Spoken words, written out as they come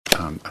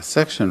a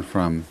section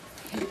from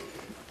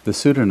the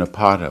Sutta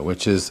Nipata,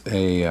 which is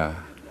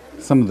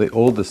some of the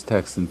oldest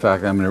texts. In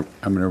fact, I'm going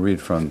to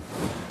read from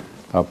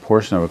a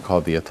portion of it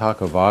called the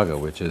Atthakavagga,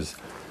 which is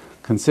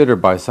considered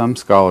by some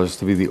scholars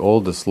to be the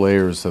oldest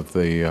layers of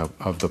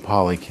the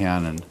Pali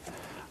Canon.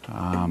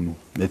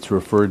 It's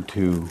referred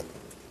to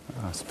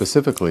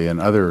specifically in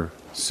other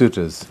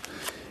suttas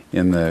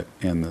in the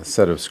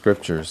set of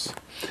scriptures,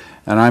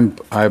 and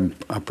I'm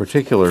a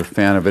particular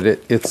fan of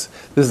it. This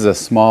is a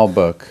small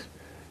book,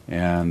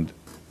 and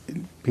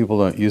people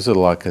don't use it a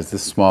lot because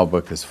this small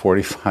book is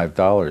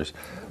 $45.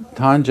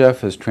 Ton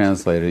Jeff has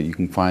translated it. You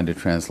can find a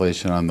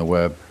translation on the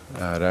web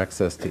at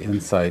Access to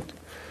Insight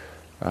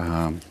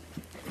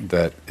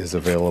that is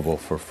available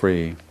for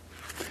free.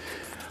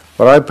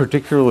 But I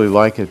particularly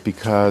like it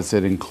because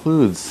it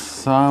includes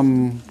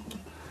some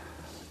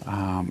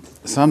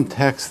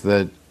texts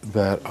that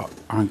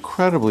are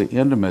incredibly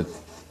intimate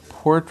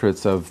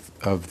portraits of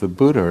the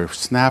Buddha, or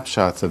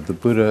snapshots of the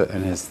Buddha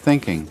and his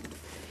thinking.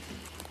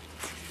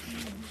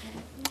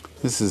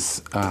 This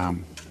is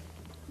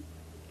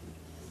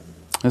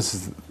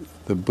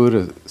the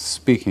Buddha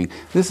speaking.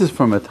 This is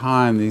from a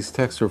time, these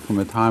texts are from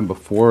a time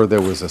before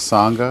there was a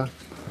Sangha.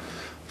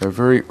 They're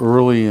very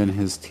early in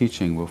his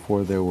teaching,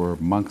 before there were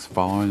monks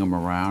following him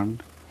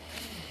around.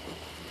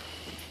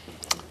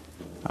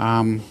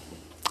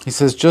 He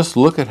says, just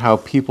look at how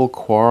people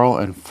quarrel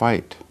and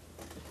fight.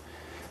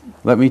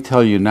 Let me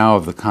tell you now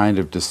of the kind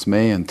of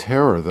dismay and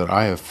terror that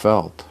I have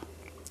felt,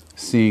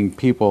 seeing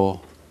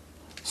people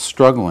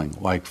struggling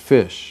like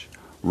fish,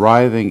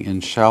 writhing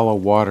in shallow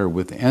water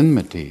with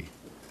enmity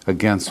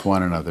against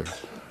one another.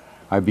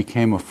 I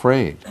became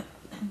afraid.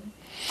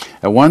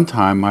 At one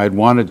time, I had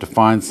wanted to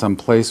find some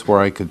place where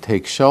I could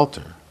take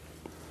shelter,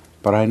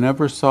 but I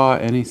never saw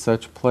any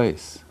such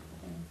place.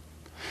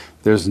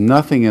 There's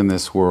nothing in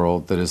this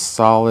world that is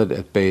solid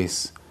at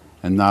base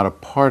and not a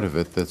part of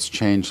it that's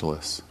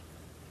changeless.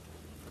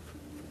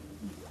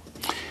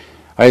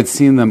 I had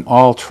seen them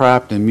all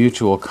trapped in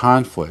mutual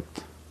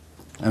conflict,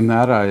 and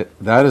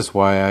that is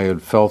why I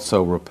had felt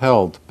so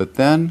repelled. But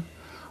then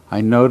I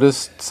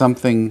noticed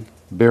something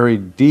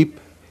buried deep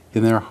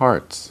in their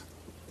hearts.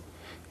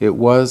 It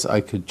was,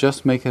 I could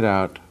just make it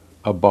out,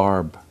 a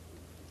barb.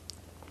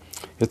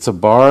 It's a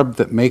barb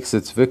that makes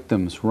its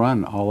victims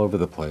run all over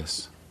the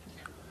place.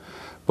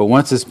 But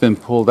once it's been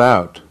pulled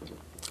out,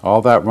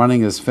 all that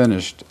running is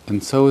finished,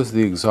 and so is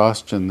the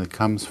exhaustion that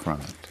comes from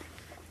it.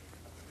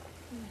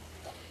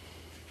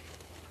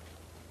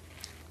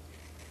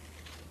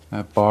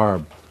 That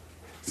barb,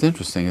 it's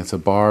interesting, it's a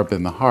barb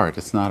in the heart,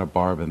 it's not a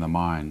barb in the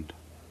mind.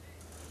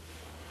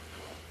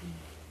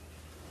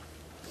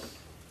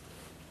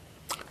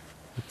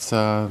 It's,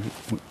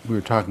 we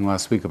were talking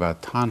last week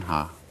about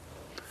tanha,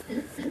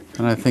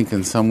 and I think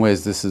in some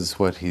ways this is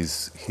what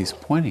he's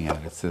pointing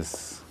at.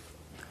 It's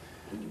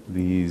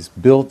these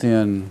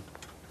built-in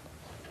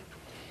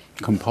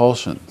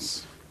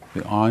compulsions,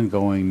 the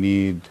ongoing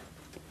need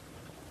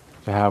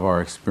to have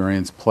our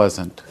experience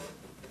pleasant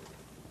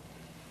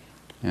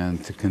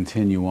and to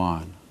continue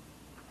on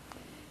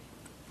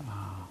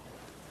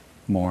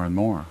more and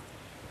more.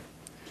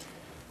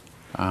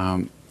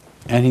 And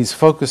he's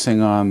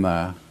focusing on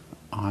the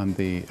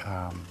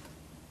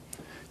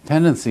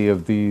tendency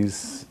of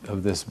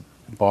this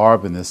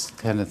barb and this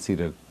tendency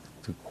to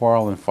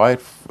quarrel and fight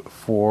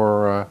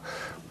for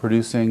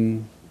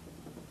producing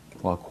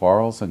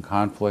quarrels and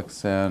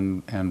conflicts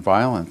and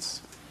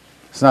violence.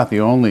 It's not the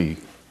only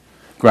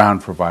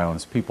ground for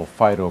violence. People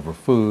fight over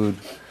food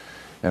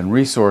and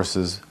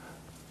resources,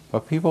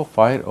 but people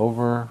fight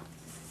over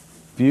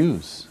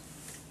views,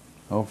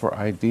 over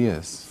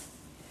ideas.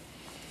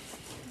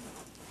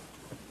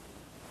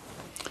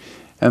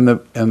 And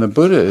the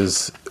Buddha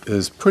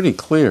is pretty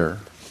clear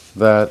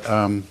that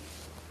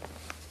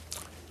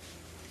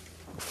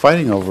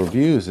fighting over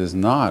views is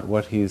not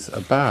what he's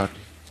about.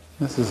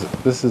 This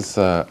is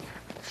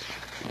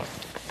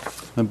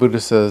the Buddha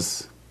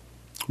says,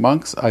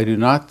 monks, I do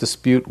not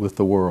dispute with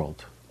the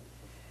world.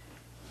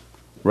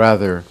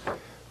 Rather,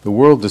 the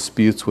world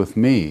disputes with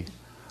me.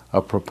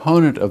 A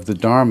proponent of the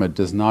Dharma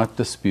does not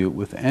dispute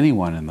with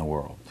anyone in the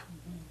world.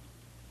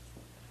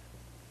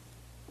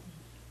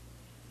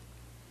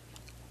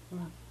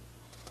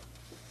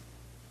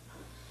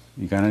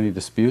 You got any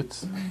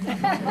disputes?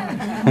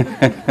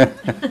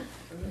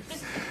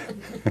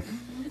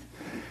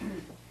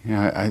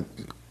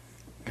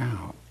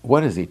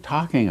 What is he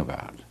talking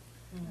about?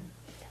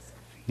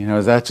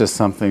 Is that just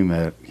something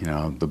that,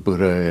 the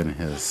Buddha in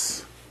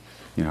his,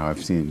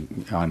 I've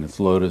seen on his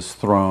lotus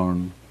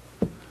throne,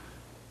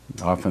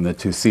 off in the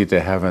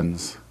Tusita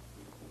heavens,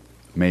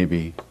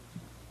 maybe,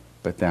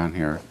 but down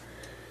here.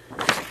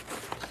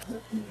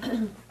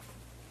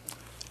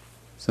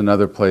 It's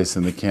another place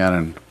in the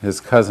canon, his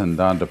cousin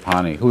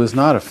Dandapani, who is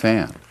not a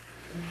fan.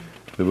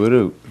 The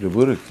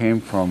Buddha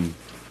came from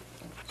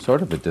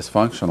sort of a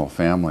dysfunctional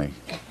family.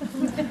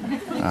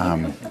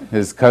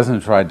 His cousin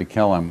tried to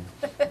kill him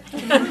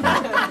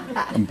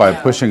by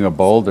pushing a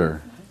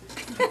boulder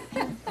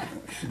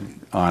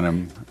on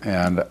him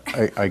and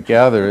I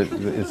gather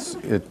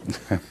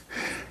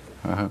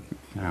uh,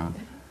 you know,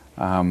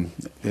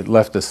 it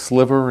left a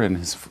sliver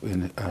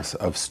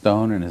of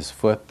stone in his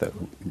foot that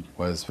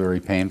was very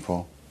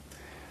painful.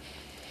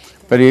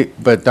 But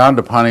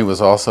Dandapani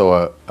was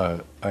also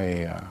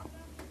a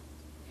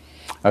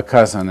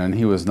cousin, and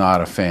he was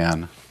not a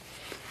fan.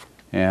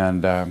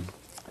 And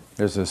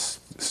there's this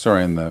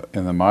story in the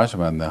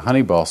Majjhima, in the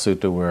Honeyball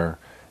Sutta, where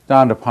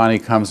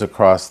Dandapani comes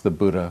across the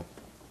Buddha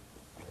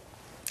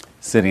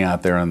sitting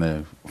out there in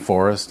the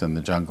forest, in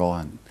the jungle,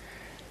 and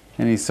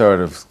he sort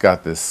of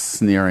got this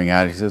sneering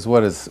attitude. He says, what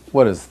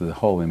does the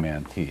holy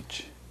man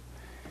teach?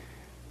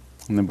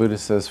 And the Buddha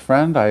says,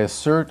 friend, I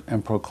assert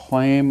and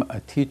proclaim a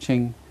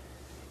teaching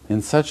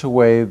in such a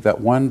way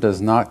that one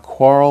does not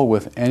quarrel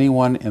with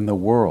anyone in the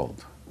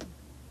world,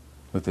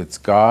 with its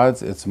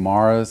gods, its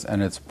maras,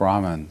 and its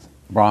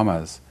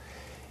brahmas.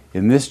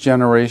 In this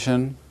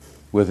generation,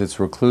 with its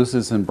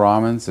recluses and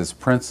brahmins, its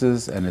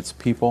princes and its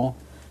people,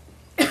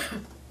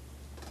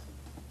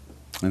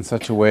 in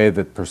such a way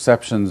that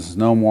perceptions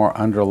no more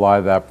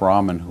underlie that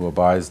Brahman who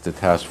abides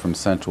detached from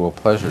sensual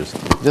pleasures.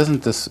 He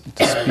doesn't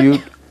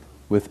dispute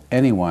with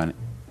anyone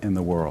in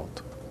the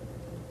world.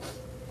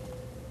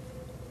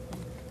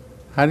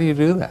 How do you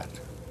do that?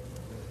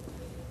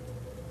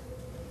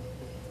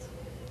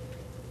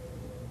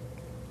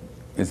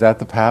 Is that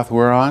the path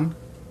we're on?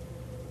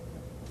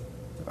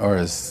 Or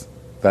is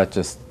that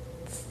just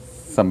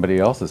somebody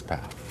else's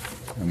path?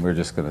 And we're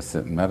just going to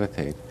sit and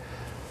meditate.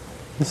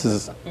 This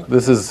is,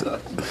 and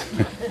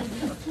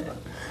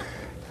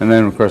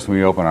then of course when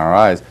we open our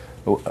eyes,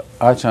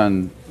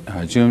 Ajahn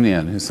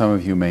Jumnian, who some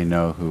of you may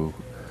know, who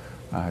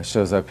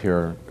shows up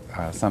here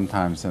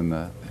sometimes in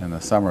the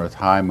summer, a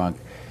Thai monk,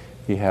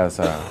 he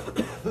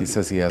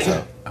says he has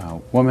a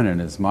woman in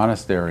his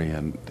monastery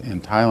in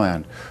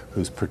Thailand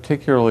who's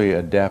particularly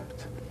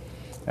adept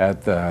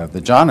at the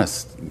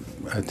jhanas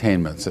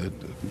attainments,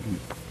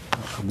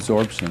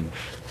 absorption.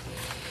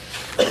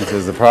 He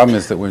says the problem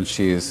is that when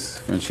she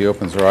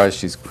opens her eyes,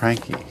 she's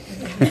cranky.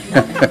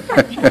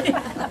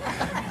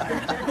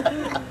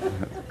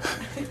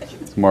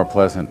 It's more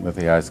pleasant with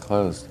the eyes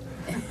closed.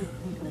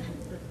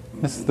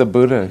 This is the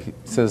Buddha. He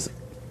says,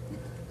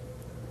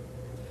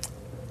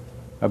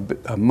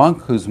 a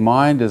monk whose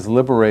mind is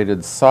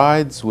liberated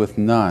sides with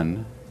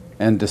none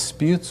and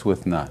disputes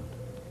with none.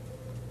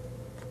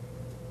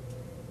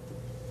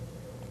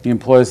 He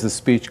employs the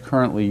speech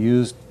currently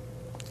used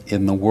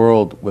in the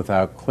world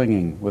without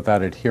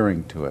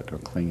adhering to it or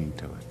clinging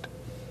to it.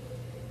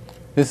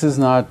 This is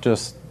not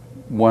just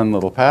one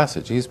little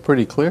passage. He's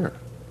pretty clear.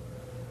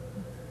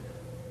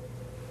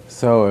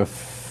 So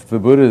if the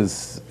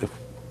Buddha's,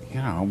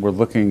 we're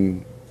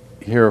looking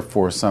here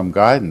for some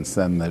guidance,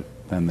 then the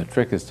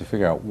trick is to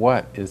figure out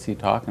what is he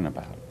talking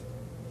about.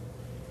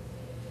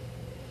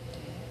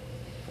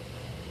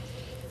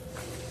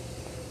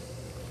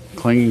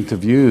 Clinging to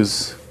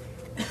views,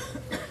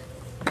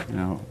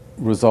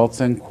 results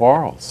in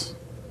quarrels.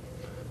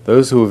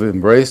 Those who have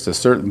embraced a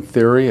certain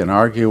theory and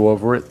argue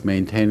over it,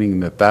 maintaining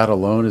that that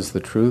alone is the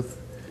truth,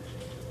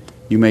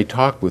 you may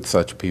talk with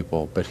such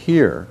people, but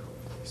here,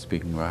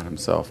 speaking about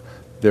himself,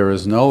 there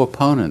is no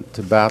opponent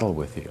to battle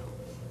with you.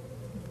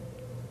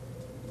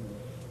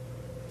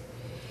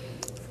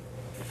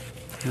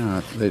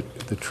 The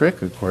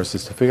trick, of course,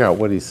 is to figure out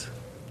what he's...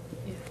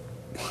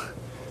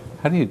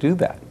 How do you do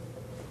that?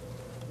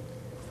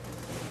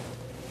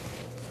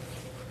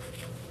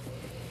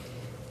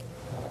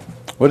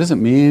 What does it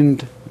mean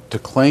to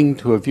cling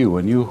to a view?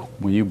 When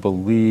you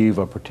believe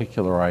a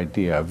particular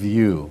idea, a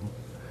view,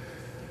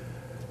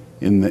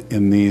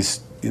 in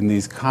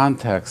these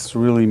contexts,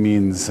 really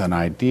means an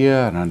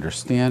idea, an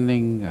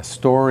understanding, a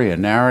story, a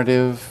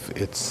narrative.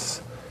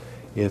 It's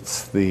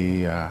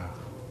the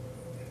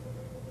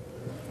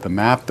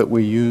map that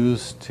we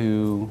use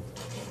to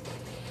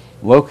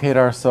locate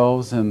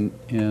ourselves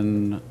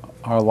in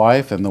our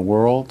life and the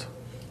world.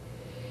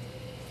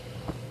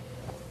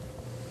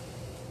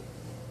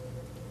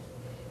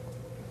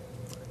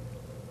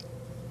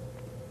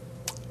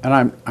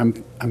 And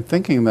I'm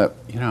thinking that,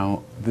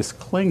 this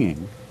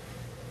clinging,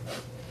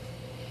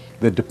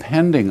 the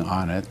depending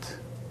on it,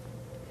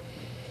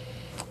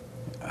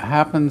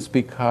 happens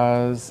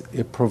because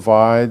it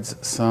provides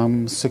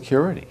some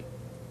security,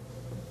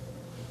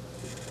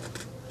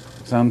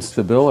 some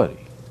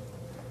stability.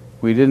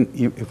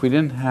 If we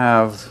didn't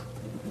have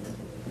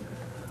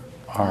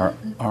our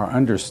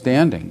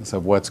understandings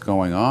of what's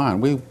going on,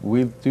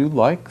 we do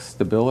like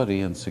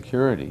stability and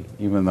security,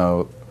 even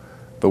though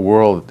the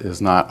world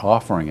is not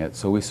offering it,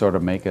 so we sort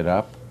of make it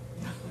up.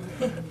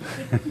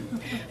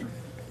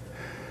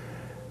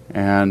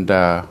 And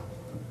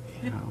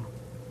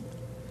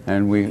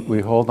and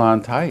we hold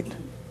on tight.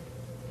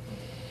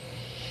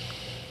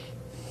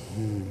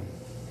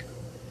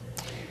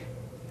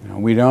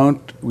 We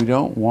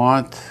don't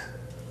want,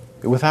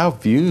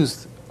 without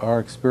views, our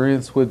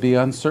experience would be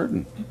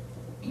uncertain.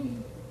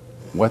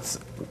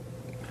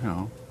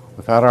 Without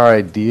our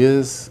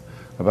ideas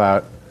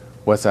about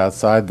what's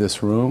outside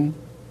this room,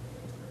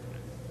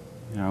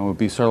 it would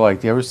be sort of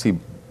like, do you ever see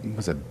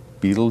was it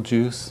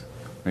Beetlejuice?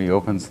 Where he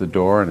opens the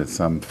door and it's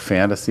some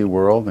fantasy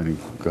world and he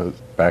goes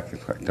back,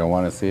 I don't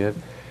want to see it.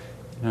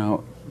 You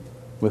know,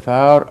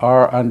 without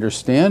our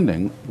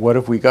understanding, what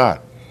have we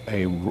got?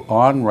 A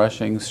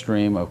onrushing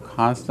stream of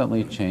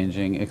constantly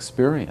changing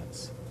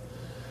experience.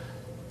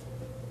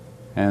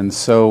 And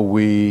so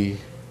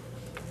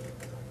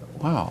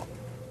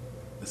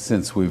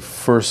since we've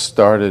first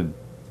started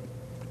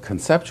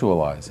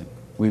conceptualizing,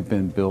 we've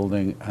been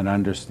building an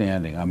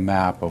understanding, a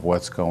map of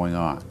what's going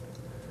on.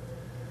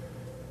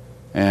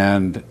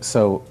 And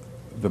so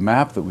the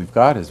map that we've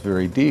got is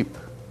very deep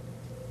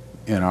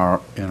in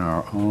our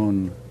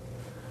own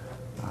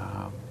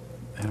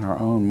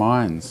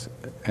minds,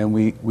 and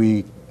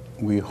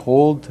we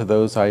hold to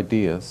those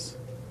ideas,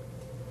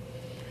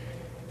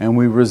 and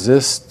we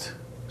resist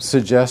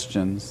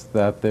suggestions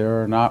that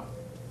they're not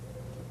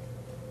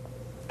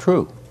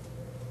true.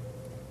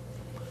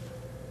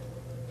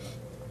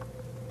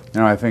 You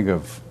know, I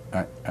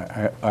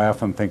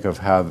often think of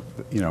how,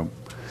 you know,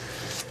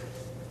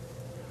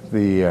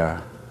 the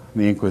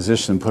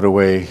Inquisition put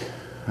away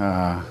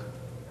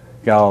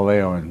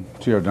Galileo and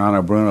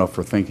Giordano Bruno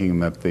for thinking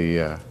that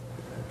the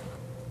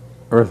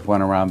Earth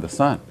went around the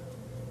sun.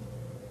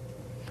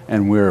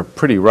 And we're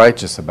pretty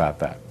righteous about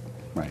that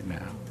right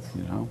now,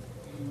 you know.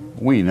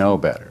 We know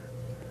better.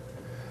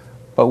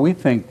 But we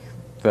think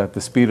that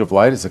the speed of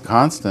light is a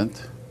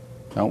constant,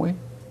 don't we?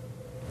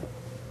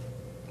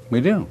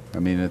 We do. I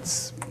mean,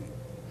 it's...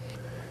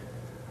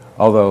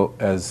 Although,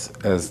 as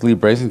Lee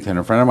Brasington,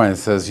 a friend of mine,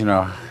 says, you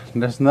know,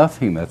 there's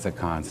nothing that's a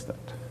constant.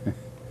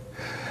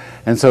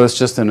 And so it's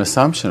just an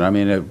assumption. I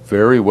mean, it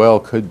very well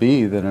could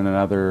be that in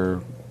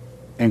another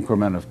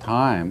increment of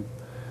time,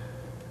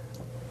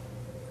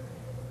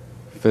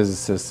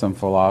 physicists and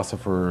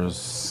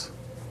philosophers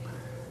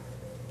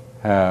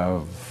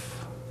have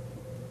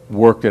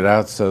worked it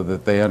out so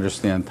that they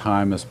understand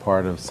time as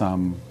part of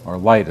some, or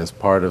light as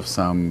part of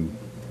some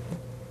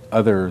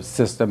other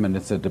system, and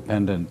it's a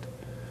dependent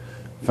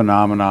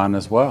phenomenon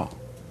as well.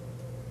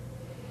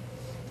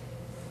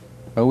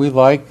 But we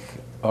like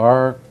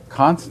our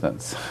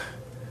constants.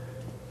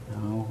 You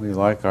know, we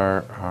like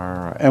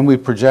our and we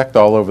project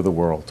all over the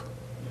world.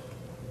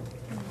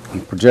 We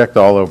project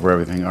all over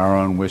everything, our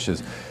own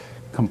wishes.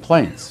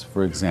 Complaints,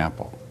 for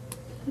example.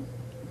 You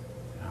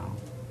know,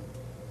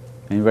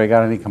 anybody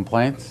got any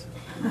complaints?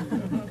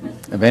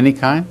 Of any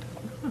kind?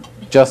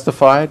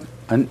 Justified?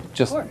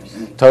 Just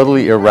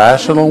totally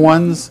irrational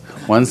ones?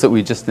 Ones that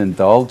we just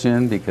indulge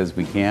in because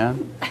we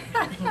can?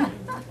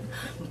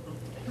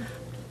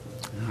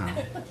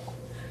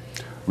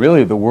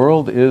 Really, the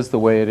world is the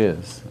way it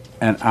is.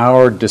 And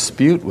our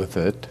dispute with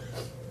it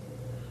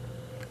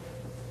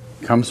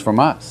comes from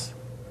us.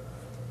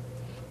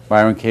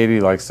 Byron Katie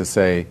likes to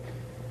say,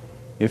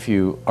 if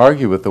you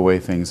argue with the way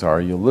things are,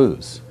 you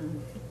lose.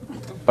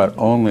 But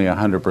only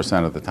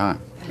 100% of the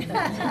time.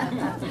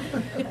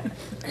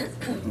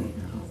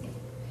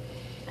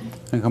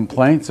 And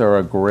complaints are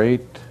a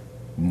great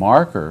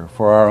marker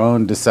for our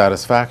own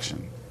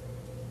dissatisfaction.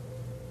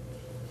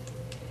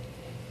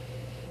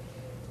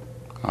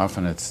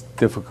 Often it's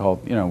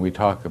difficult, you know, we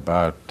talk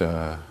about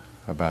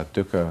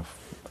dukkha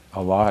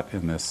a lot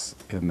in this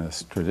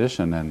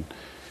tradition, and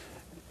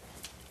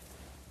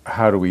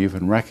how do we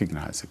even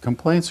recognize it?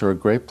 Complaints are a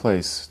great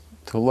place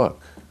to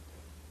look.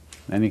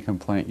 Any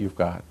complaint you've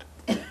got.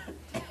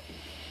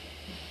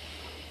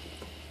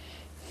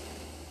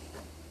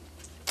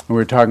 We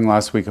were talking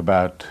last week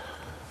about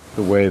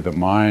the way the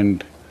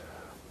mind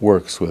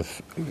works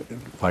with,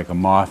 like a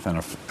moth and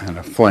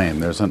a flame.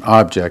 There's an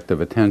object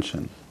of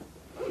attention,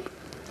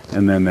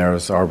 and then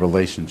there's our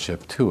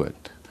relationship to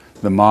it.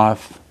 The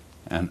moth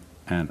and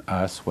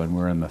us, when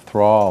we're in the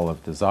thrall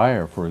of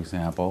desire, for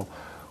example,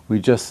 we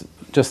just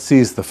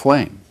sees the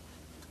flame.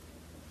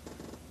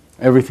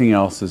 Everything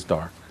else is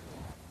dark.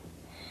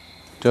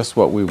 Just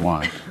what we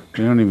want.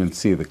 We don't even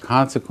see the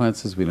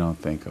consequences. We don't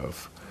think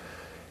of,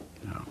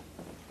 you know,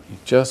 you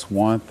just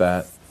want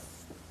that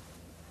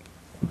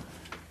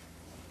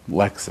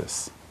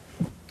Lexus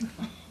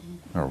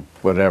or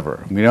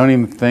whatever. We don't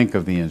even think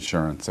of the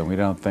insurance, and we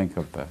don't think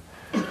of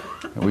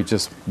we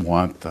just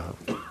want the,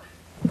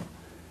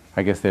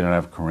 I guess they don't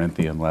have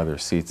Corinthian leather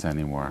seats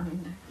anymore.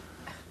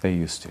 They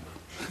used to.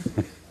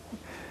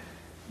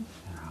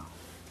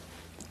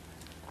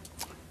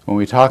 When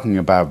we're talking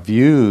about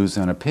views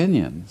and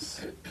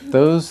opinions,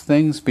 those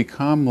things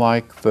become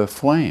like the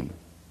flame.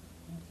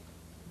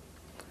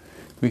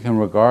 We can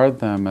regard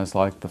them as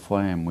like the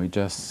flame. We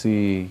just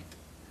see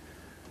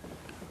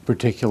a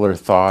particular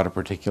thought, a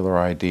particular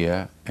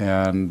idea,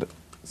 and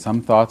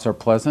some thoughts are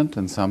pleasant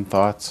and some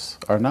thoughts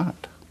are not.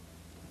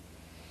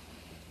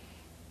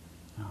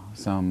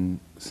 Some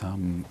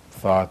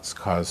thoughts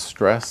cause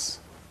stress.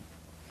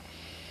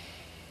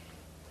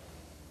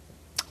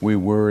 We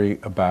worry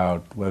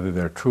about whether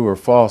they're true or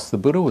false. The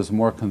Buddha was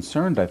more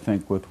concerned, I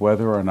think, with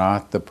whether or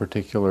not the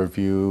particular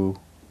view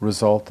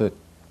resulted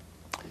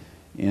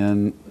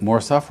in more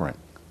suffering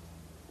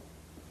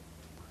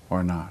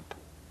or not.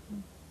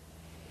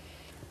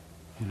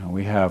 You know,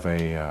 we have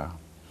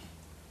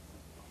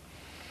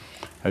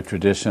a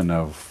tradition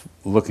of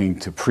looking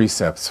to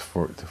precepts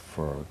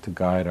to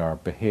guide our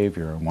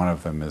behavior, and one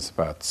of them is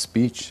about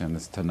speech, and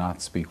it's to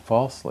not speak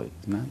falsely,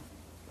 isn't it?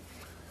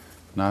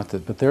 Not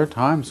that, but there are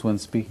times when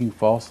speaking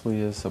falsely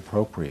is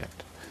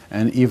appropriate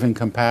and even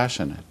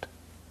compassionate.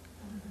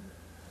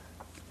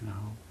 You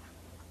know,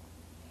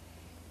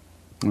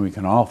 and we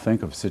can all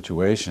think of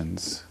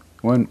situations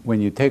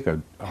when you take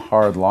a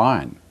hard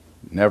line,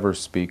 never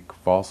speak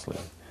falsely.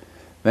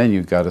 Then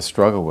you've got to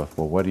struggle with,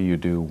 well, what do you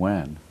do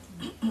when?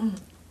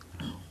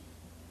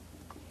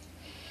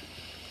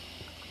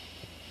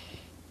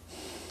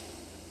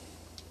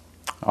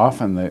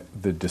 Often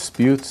the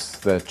disputes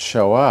that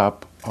show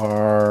up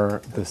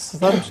are the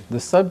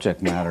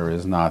subject matter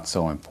is not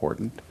so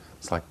important.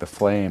 It's like the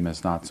flame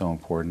is not so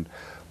important,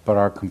 but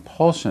our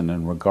compulsion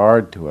in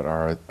regard to it,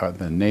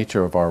 the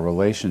nature of our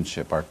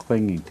relationship, our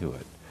clinging to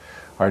it,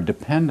 our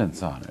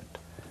dependence on it,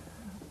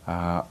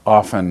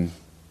 often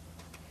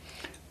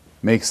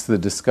makes the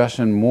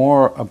discussion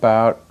more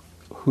about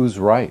who's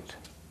right,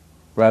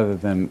 rather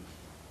than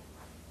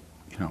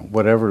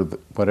whatever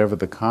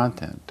the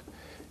content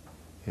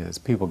is.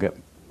 People get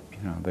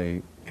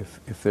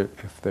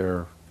if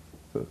they're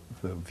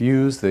the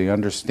views, the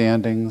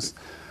understandings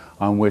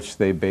on which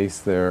they base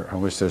their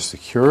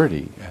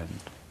security and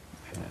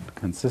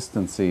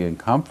consistency and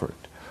comfort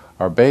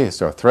are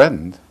based are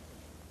threatened,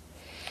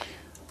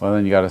 well,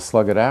 then you got to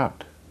slug it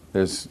out.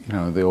 There's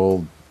the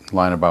old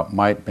line about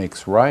might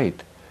makes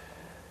right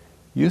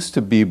used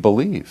to be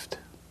believed,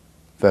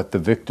 that the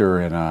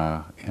victor in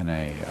a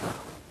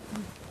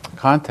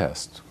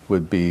contest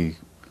would be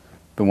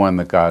the one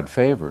that God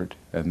favored,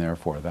 and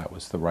therefore that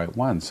was the right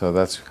one. So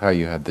that's how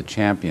you had the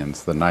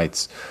champions. The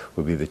knights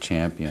would be the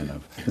champion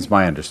of. It's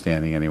my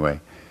understanding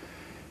anyway.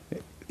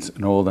 It's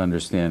an old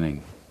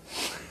understanding,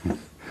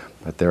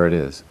 but there it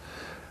is.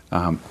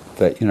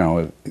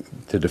 That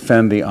to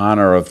defend the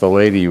honor of the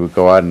lady, you would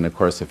go out, and of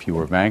course, if you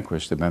were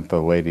vanquished, it meant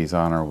the lady's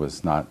honor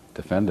was not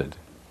defended.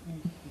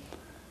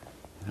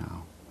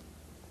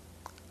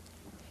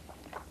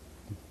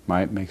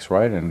 Might makes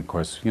right, and of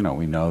course, we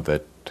know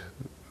that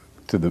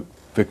to the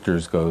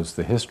victors goes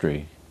the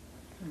history.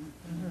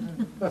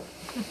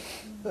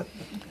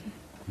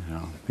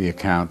 The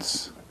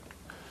accounts.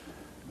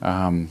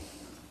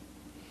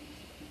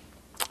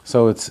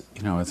 So it's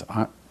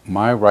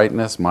my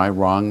rightness, my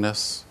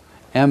wrongness,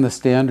 and the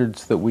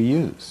standards that we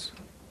use.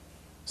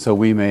 So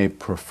we may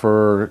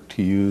prefer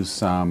to use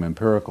some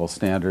empirical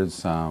standards,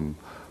 some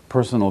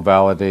personal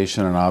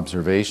validation and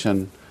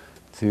observation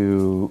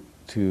to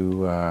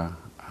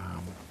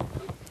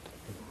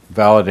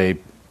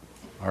validate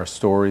our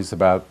stories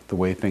about the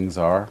way things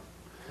are.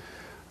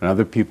 And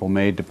other people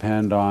may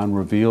depend on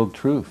revealed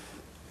truth.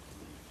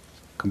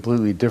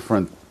 Completely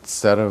different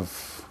set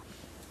of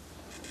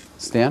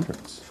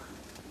standards.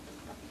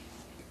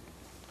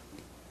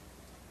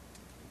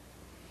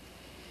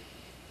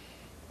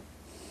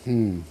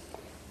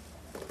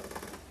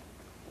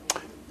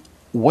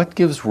 What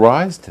gives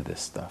rise to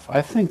this stuff?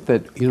 I think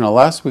that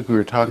last week we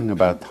were talking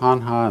about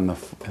Tanha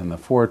and the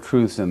four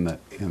truths in the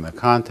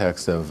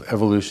context of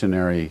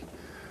evolutionary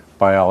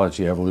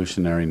biology,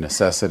 evolutionary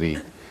necessity.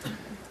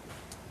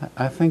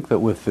 I think that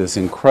with this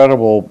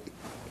incredible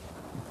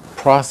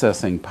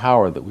processing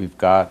power that we've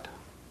got,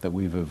 that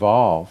we've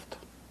evolved,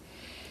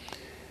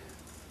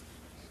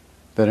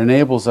 that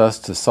enables us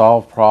to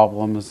solve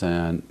problems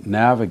and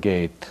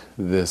navigate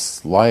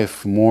this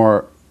life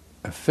more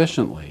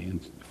efficiently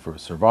for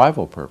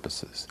survival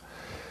purposes.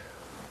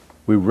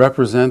 We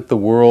represent the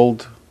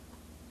world,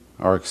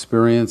 our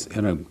experience,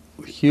 in a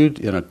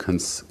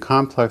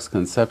complex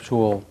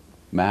conceptual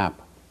map.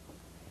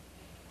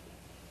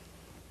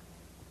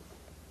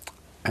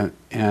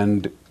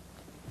 And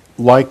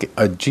like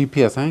a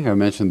GPS, I think I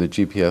mentioned the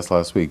GPS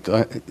last week,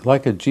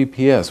 like a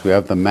GPS, we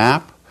have the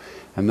map,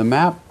 and the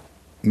map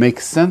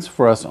makes sense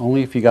for us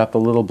only if you got the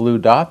little blue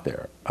dot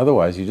there.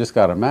 Otherwise, you just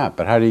got a map.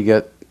 But how do you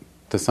get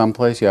to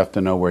someplace? You have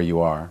to know where you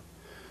are.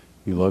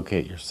 You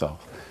locate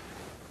yourself.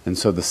 And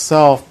so the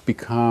self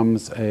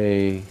becomes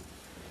an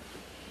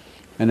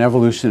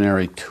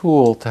evolutionary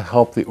tool to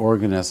help the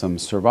organism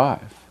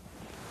survive,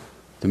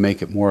 to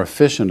make it more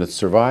efficient at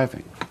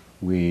surviving.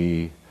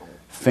 We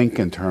think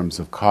in terms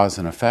of cause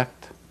and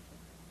effect.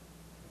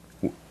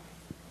 You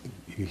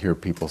hear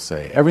people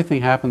say,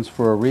 everything happens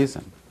for a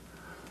reason,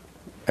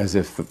 as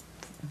if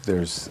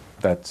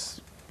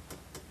that's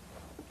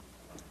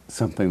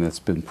something that's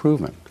been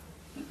proven.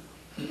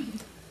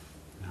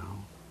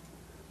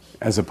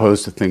 As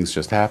opposed to things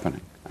just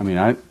happening. I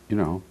mean,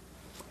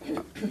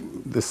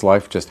 this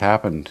life just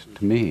happened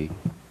to me.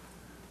 I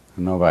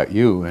don't know about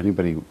you.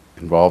 Anybody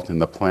involved in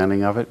the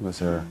planning of it? Was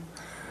there?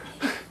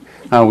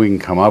 We can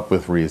come up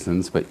with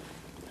reasons, but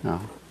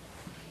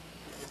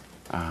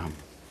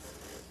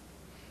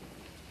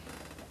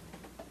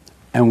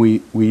and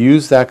we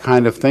use that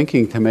kind of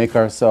thinking to make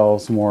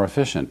ourselves more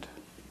efficient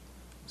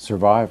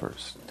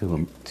survivors,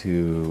 to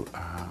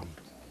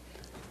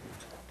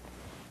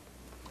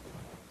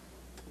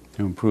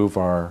improve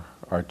our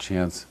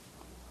chance,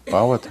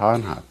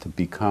 bhavatanha, to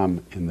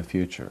become in the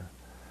future.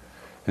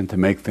 and to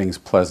make things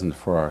pleasant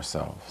for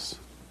ourselves.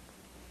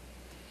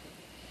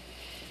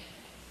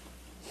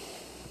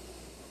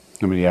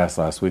 Somebody asked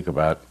last week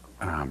about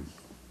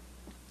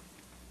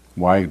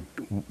why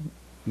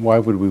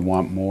would we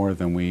want more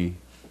than we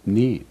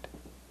need?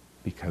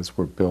 Because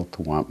we're built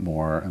to want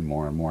more and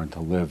more and more and to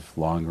live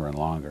longer and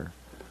longer.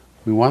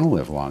 We want to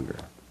live longer.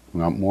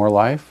 We want more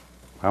life.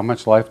 How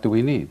much life do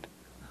we need?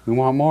 We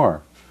want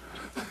more.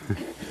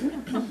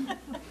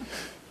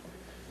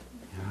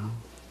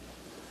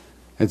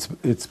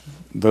 It's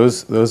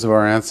those of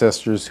our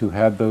ancestors who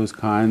had those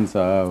kinds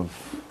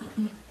of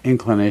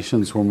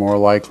inclinations were more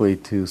likely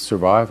to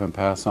survive and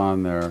pass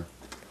on their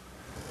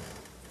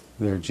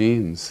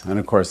genes. And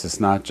of course, it's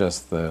not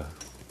just the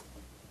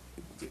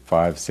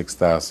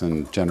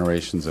 5,000-6,000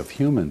 generations of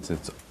humans.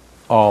 It's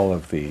all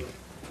of the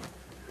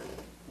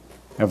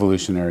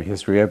evolutionary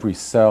history. Every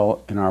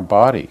cell in our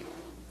body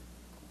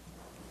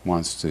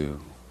wants to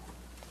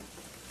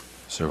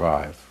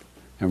survive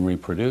and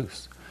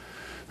reproduce.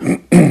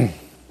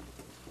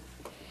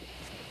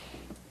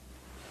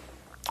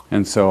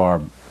 And so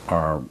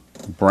our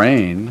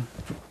brain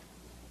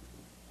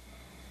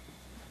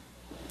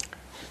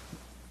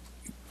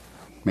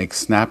makes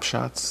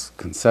snapshots,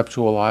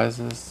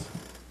 conceptualizes,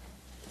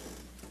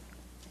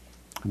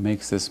 and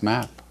makes this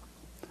map.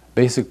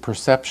 Basic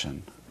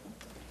perception.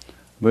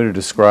 Buddha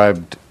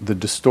described the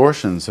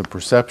distortions of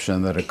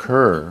perception that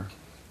occur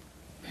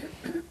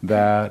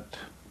that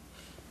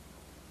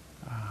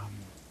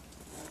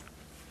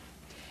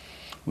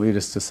lead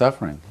us to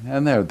suffering.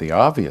 And they're the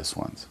obvious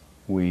ones.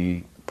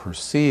 We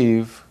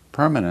perceive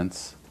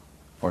permanence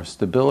or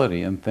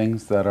stability in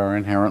things that are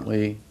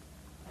inherently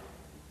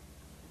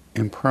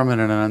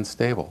impermanent and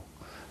unstable.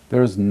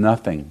 There's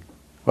nothing,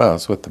 well,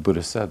 that's what the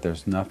Buddha said,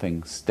 there's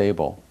nothing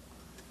stable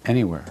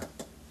anywhere.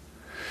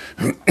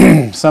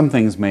 Some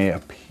things may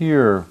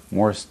appear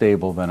more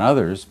stable than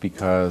others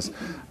because,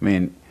 I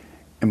mean,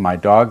 in my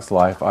dog's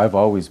life, I've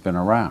always been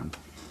around.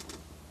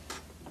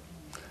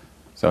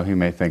 So he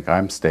may think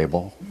I'm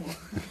stable.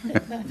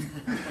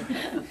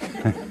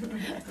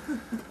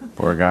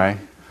 Poor guy.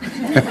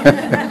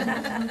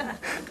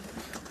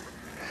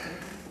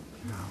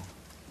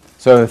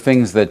 So the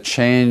things that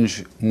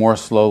change more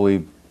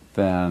slowly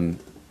than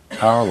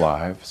our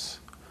lives,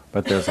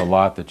 but there's a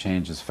lot that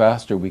changes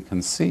faster, we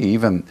can see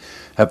even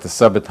at the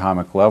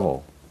subatomic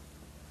level.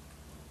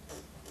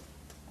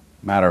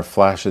 Matter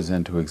flashes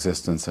into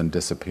existence and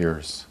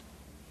disappears.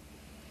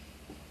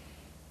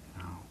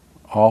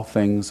 All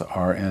things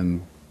are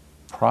in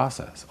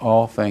process,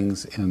 all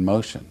things in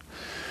motion.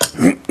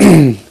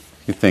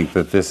 You think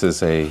that this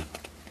is a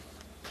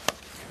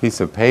piece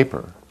of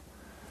paper.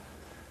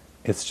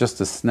 It's just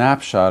a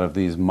snapshot of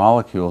these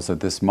molecules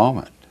at this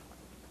moment.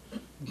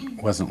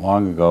 It wasn't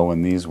long ago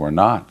when these were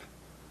not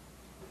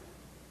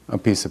a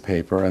piece of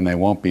paper, and they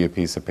won't be a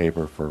piece of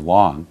paper for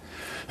long.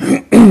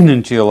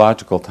 In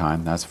geological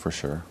time, that's for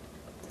sure.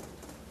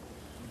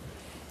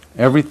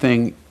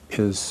 Everything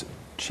is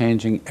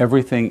changing,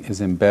 everything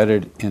is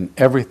embedded in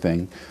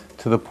everything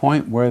to the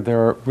point where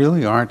there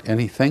really aren't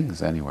any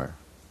things anywhere.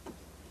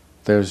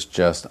 There's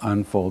just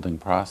unfolding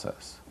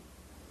process.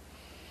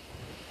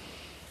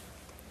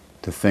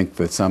 To think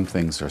that some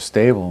things are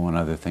stable when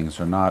other things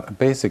are not, a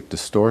basic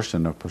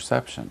distortion of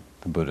perception,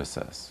 the Buddha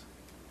says.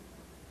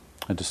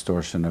 A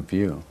distortion of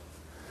view.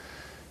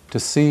 To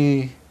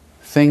see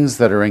things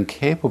that are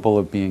incapable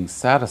of being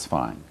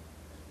satisfying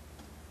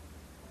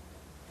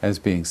as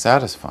being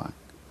satisfying.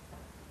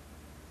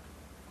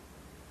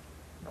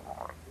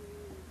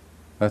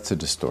 That's a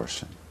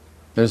distortion.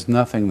 There's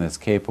nothing that's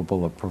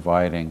capable of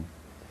providing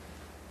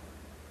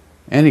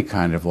any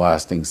kind of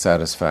lasting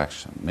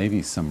satisfaction,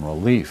 maybe some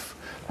relief.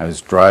 I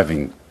was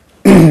driving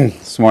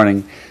this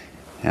morning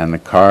and the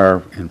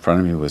car in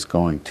front of me was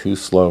going too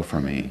slow for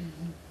me.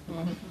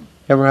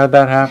 Ever had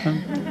that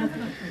happen?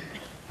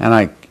 And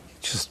I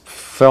just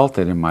felt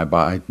it in my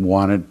body. I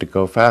wanted to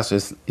go faster.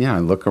 I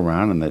look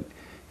around and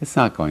it's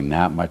not going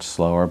that much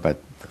slower,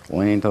 but the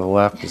lane to the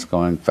left is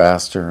going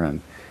faster.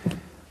 And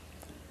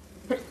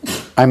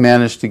I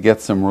managed to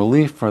get some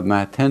relief from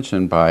that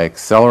tension by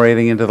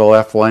accelerating into the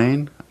left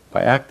lane,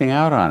 by acting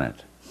out on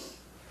it.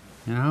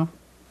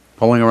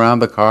 Pulling around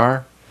the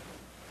car.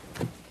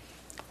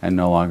 I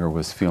no longer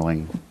was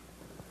feeling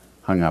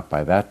hung up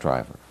by that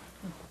driver.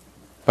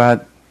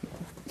 But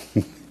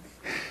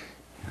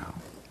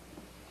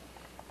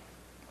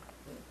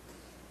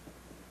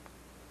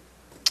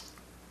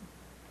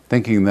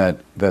thinking that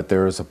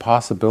there is a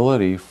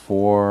possibility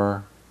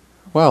for,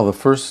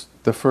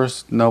 the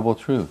first noble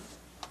truth.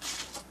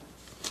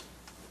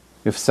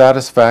 If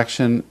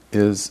satisfaction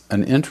is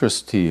an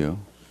interest to you,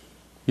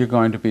 you're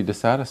going to be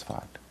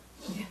dissatisfied.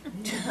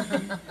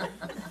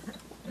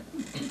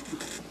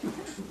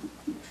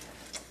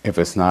 If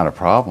it's not a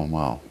problem,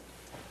 well,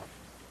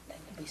 then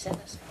you'll be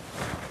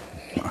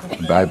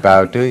satisfied. I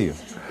bow to you.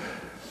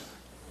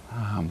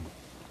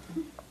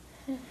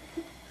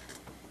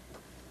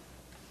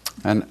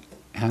 And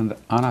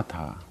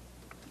anatta,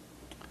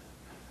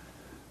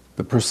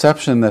 the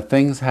perception that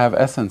things have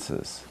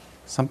essences,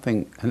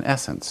 something, an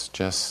essence,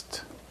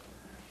 just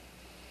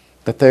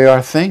that they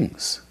are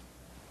things.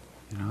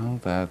 You know,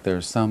 that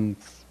there's some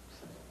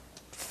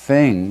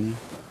thing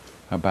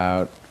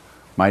about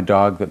my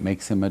dog that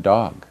makes him a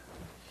dog.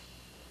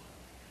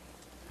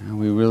 And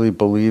we really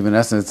believe, in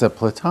essence, it's a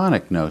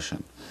Platonic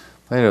notion.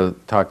 Plato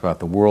talked about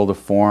the world of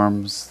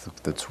forms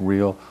that's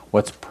real.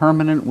 What's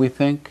permanent, we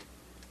think,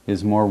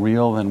 is more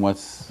real than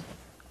what's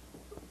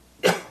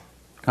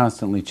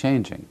constantly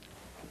changing.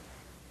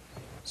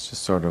 It's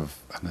just sort of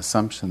an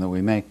assumption that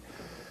we make.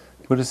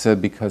 Buddha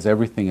said because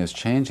everything is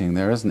changing,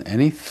 there isn't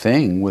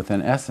anything with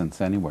an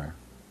essence anywhere.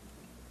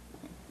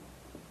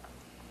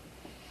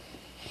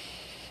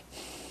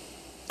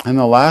 And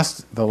the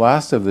last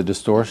of the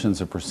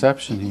distortions of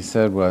perception, he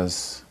said,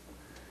 was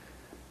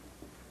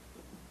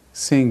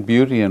seeing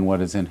beauty in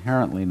what is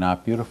inherently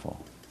not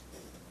beautiful.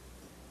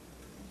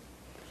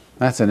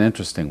 That's an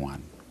interesting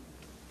one.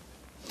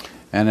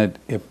 And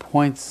it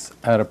points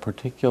at a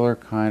particular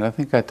kind, I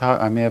think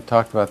I may have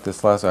talked about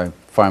this last, I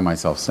find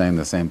myself saying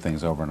the same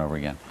things over and over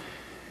again.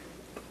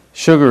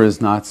 Sugar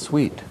is not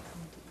sweet.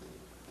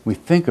 We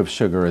think of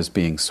sugar as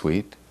being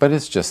sweet, but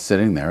it's just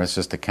sitting there, it's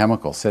just a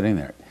chemical sitting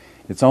there.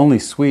 It's only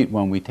sweet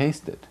when we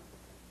taste it.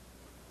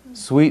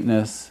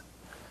 Sweetness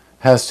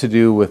has to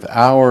do with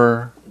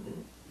our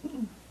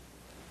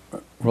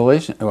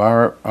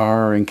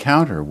our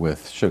encounter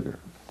with sugar.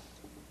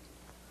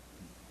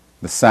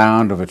 The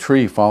sound of a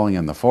tree falling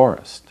in the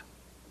forest.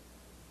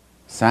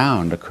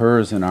 Sound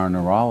occurs in our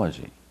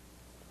neurology.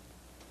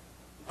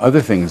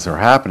 Other things are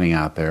happening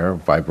out there,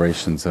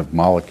 vibrations of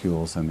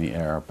molecules in the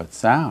air, but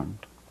sound.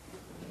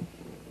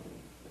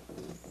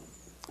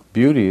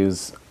 Beauty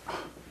is,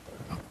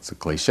 it's a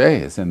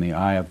cliche, is in the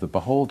eye of the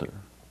beholder.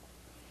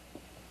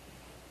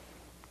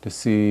 To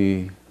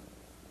see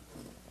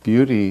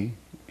beauty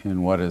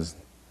in what is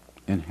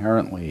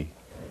inherently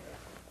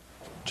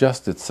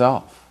just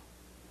itself.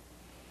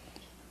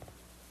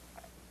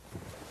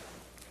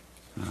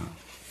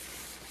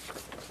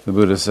 The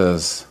Buddha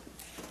says,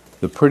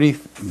 a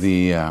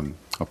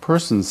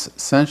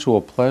person's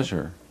sensual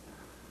pleasure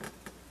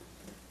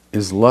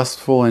is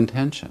lustful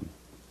intention.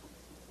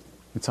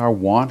 It's our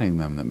wanting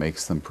them that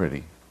makes them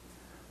pretty,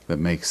 that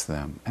makes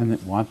them, and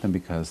that want them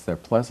because they're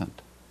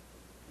pleasant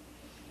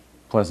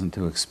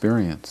to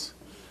experience.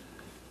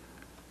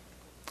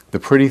 The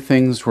pretty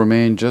things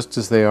remain just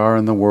as they are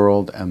in the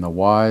world, and the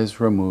wise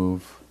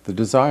remove the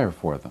desire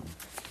for them.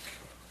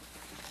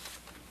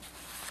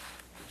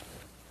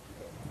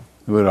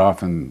 We would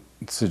often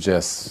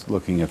suggest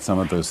looking at some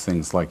of those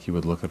things like you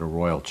would look at a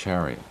royal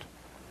chariot.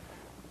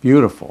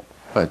 Beautiful,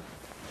 but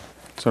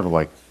sort of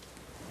like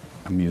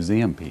a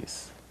museum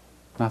piece,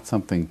 not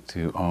something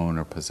to own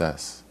or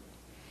possess.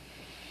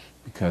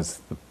 Because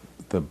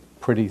the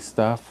pretty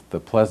stuff, the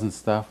pleasant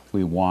stuff,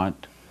 we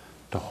want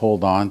to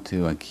hold on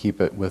to and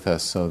keep it with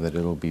us so that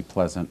it'll be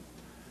pleasant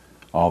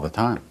all the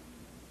time.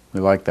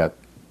 We like that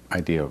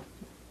idea of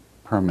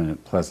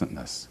permanent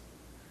pleasantness,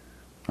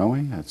 don't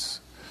we? It's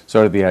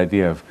sort of the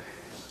idea of,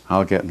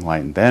 I'll get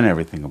enlightened, then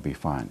everything will be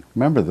fine.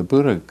 Remember, the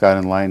Buddha got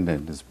enlightened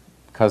and his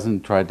cousin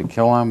tried to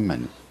kill him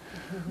and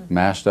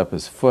mashed up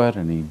his foot,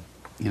 and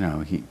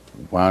he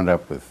wound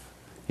up with,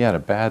 he had a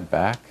bad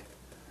back,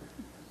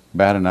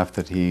 bad enough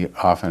that he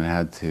often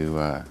had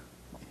to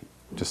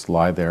just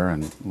lie there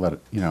and let it,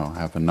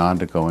 have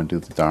Ananda go and do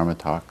the Dharma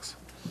talks.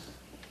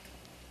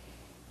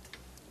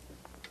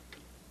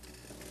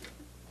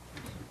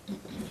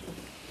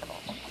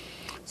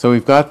 So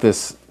we've got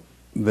this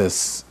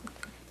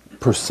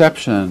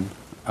perception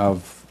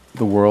of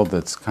the world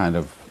that's kind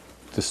of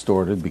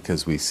distorted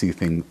because we see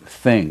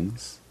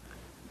things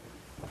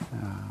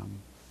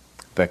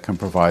that can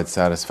provide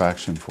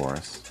satisfaction for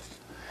us.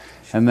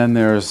 And then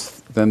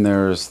there's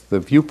the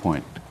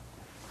viewpoint,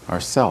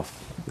 ourself,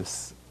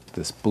 this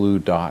blue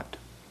dot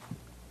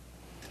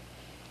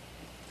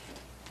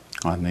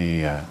on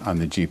the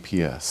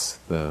GPS,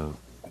 the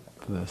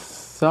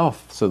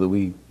self, so that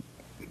we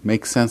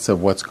make sense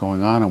of what's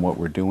going on and what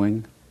we're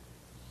doing.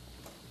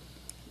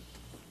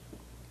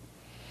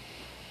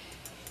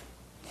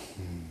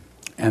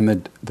 And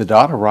the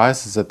dot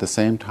arises at the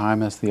same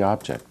time as the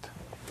object.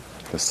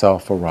 The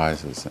self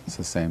arises. It's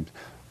the same.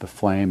 The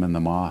flame and the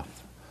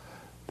moth,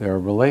 they're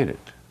related.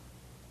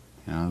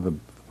 The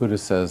Buddha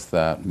says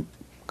that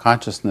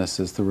consciousness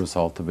is the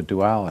result of a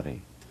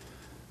duality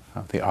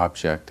of the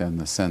object and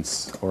the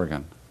sense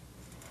organ.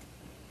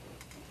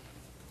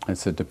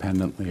 It's a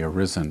dependently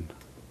arisen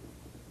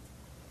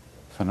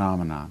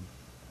phenomenon,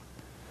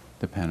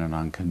 dependent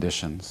on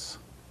conditions.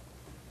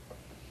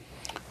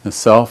 The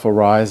self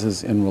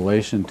arises in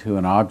relation to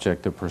an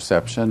object of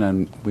perception,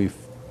 and we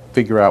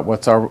figure out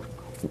what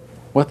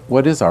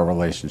is our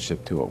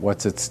relationship to it?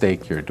 What's at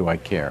stake here? Do I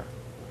care?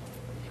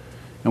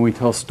 And we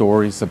tell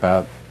stories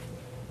about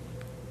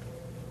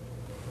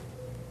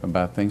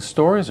things.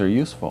 Stories are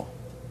useful.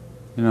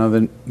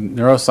 The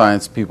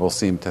neuroscience people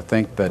seem to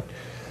think that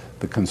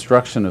the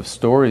construction of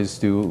stories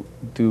do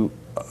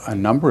a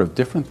number of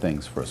different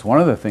things for us.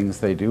 One of the things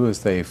they do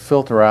is they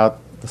filter out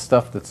the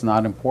stuff that's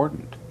not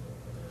important.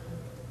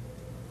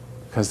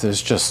 Because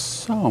there's just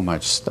so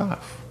much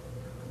stuff,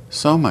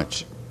 so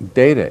much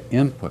data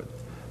input,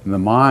 and the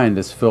mind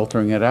is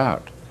filtering it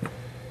out,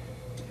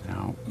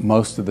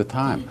 most of the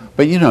time.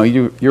 But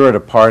you're at a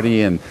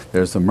party and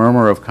there's a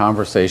murmur of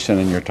conversation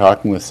and you're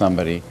talking with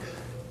somebody.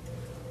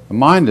 The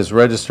mind is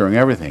registering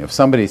everything. If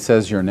somebody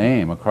says your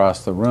name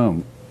across the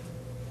room,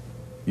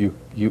 you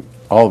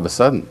all of a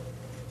sudden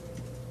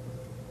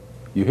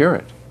you hear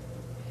it.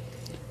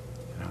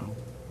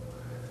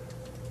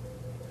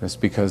 It's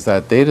because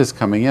that data is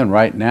coming in.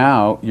 Right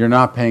now, you're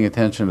not paying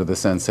attention to the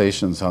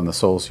sensations on the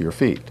soles of your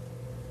feet.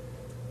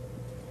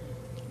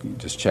 You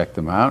just check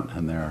them out,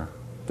 and they're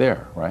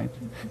there, right?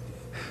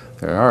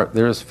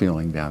 There is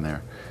feeling down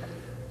there.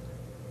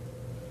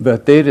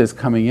 That data is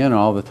coming in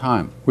all the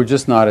time. We're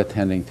just not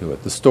attending to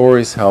it. The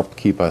stories help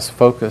keep us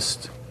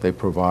focused. They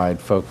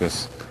provide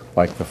focus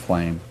like the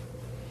flame.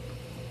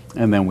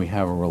 And then we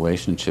have a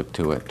relationship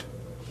to it.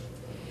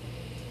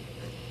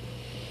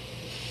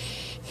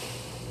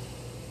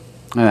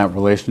 And that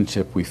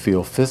relationship we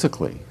feel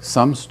physically.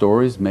 Some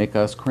stories make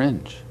us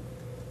cringe.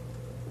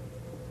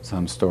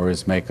 Some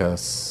stories make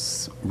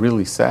us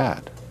really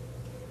sad.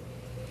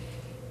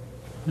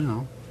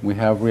 We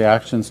have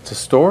reactions to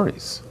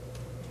stories,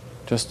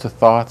 just to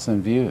thoughts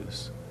and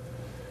views,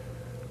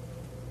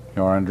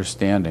 our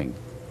understanding.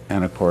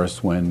 And of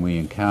course, when we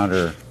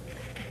encounter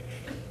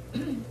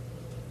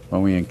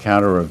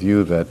a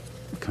view that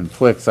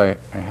conflicts, I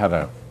had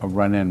a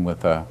run-in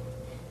with a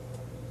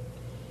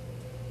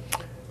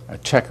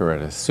checker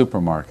at a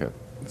supermarket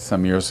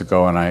some years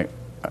ago, and I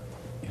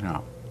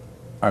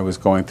was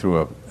going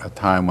through a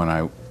time when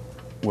I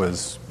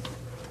was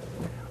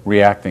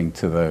reacting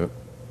to the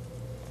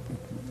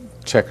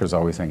checkers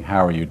always saying,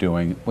 "How are you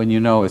doing?" When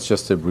it's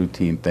just a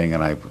routine thing,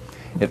 and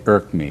it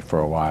irked me for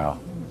a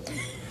while.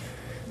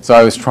 So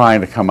I was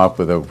trying to come up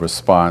with a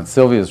response.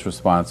 Sylvia's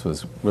response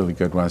was really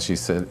good one. She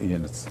said,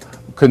 it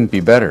couldn't be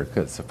better,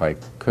 because if I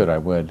could, I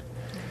would.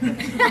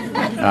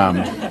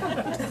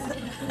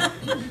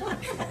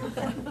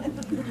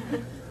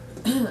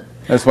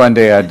 That's one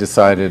day I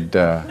decided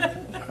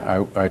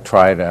I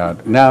tried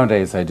out.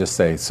 Nowadays I just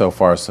say, "So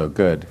far, so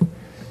good."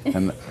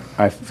 And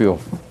I feel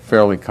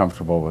fairly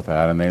comfortable with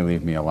that, and they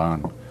leave me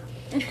alone.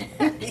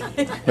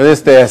 But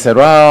this day I said,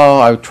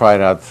 "Well, I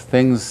tried out.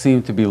 Things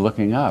seem to be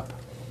looking up."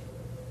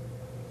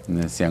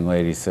 And this young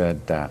lady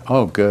said,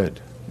 "Oh, good.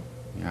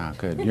 Yeah,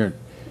 good.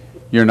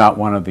 You're not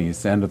one of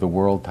these end of the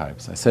world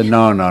types." I said,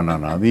 No.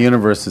 The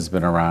universe has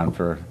been around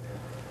for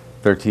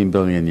 13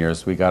 billion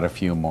years. We got a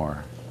few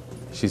more."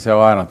 She said,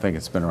 "Oh, I don't think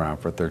it's been around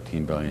for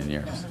 13 billion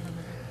years."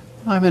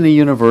 I'm in a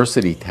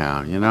university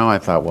town, I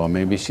thought, well,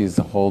 maybe she's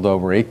a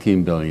holdover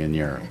 18 billion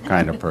year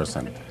kind of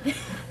person.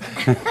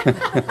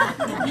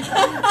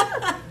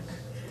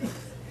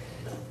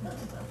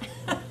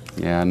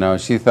 Yeah, no,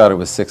 she thought it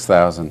was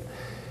 6,000.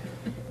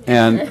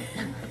 And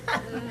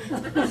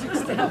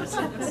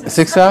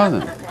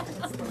 6,000.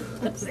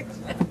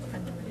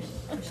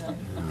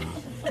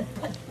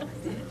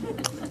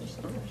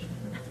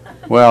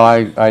 Well,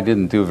 I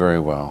didn't do very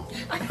well.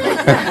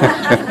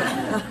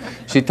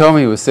 She told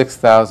me it was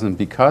 6,000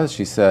 because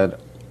she said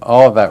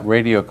all of that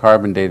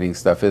radiocarbon dating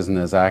stuff isn't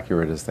as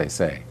accurate as they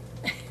say.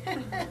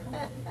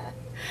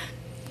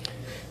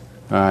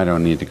 I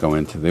don't need to go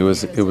into it.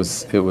 It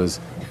was.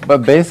 But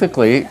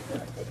basically,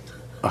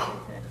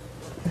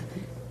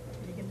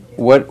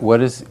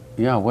 what is?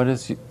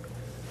 Is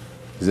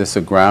this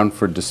a ground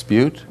for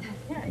dispute?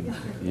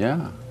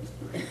 Yeah.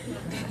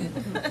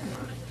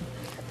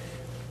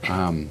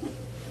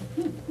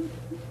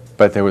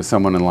 But there was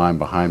someone in line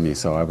behind me,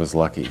 so I was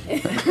lucky.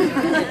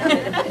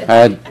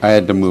 I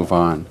had to move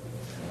on.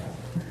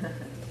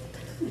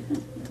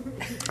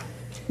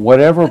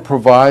 Whatever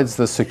provides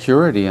the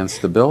security and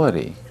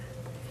stability,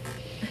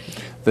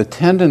 the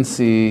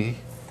tendency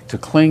to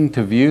cling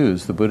to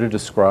views, the Buddha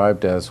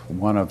described as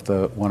one of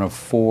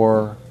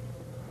four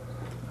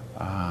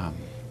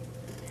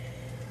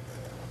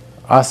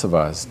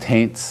asavas,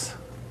 taints,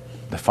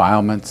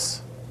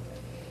 defilements.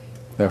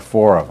 There are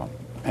four of them,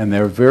 and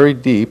they're very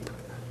deep.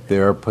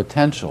 Their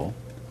potential,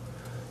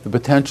 the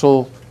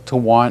potential to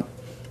want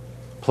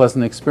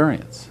pleasant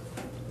experience,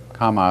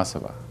 kama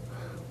asava.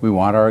 We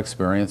want our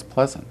experience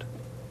pleasant.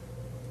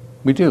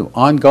 We do,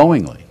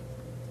 ongoingly.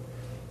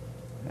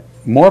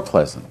 More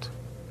pleasant,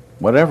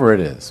 whatever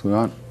it is. We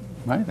want,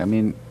 right? I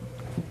mean,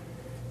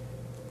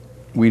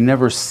 we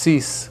never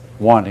cease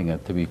wanting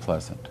it to be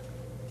pleasant.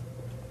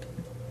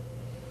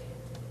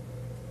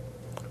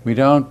 We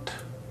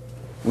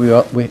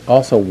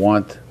also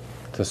want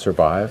to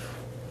survive.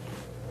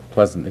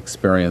 Pleasant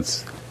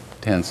experience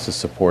tends to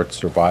support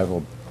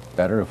survival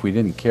better. If we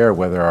didn't care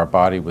whether our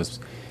body was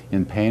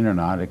in pain or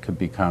not, it could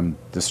become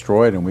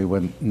destroyed and we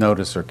wouldn't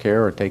notice or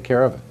care or take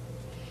care of it.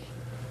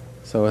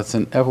 So it's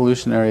an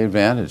evolutionary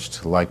advantage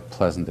to like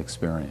pleasant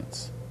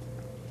experience.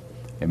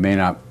 It may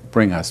not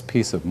bring us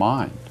peace of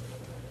mind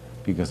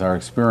because our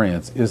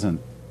experience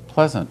isn't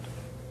pleasant.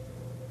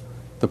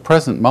 The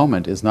present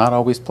moment is not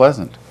always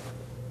pleasant.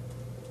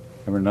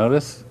 Ever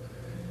notice?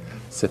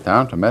 Sit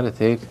down to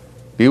meditate.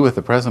 Be with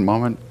the present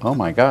moment. Oh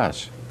my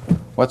gosh,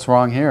 what's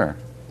wrong here?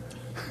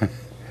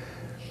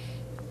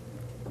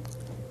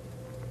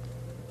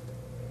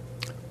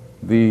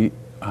 the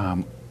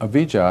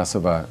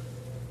avijjasava,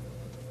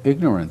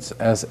 ignorance,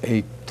 as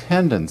a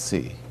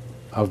tendency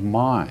of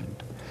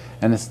mind.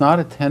 And it's not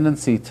a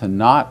tendency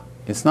to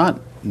it's not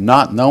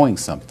knowing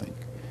something.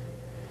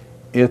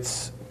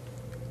 It's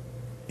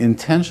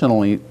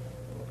intentionally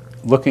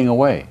looking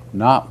away,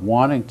 not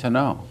wanting to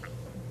know.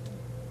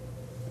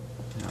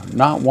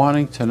 Not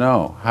wanting to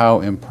know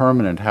how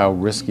impermanent, how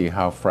risky,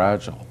 how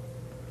fragile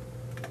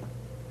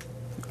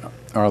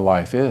our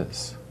life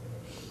is.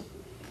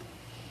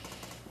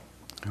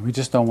 We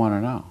just don't want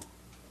to know.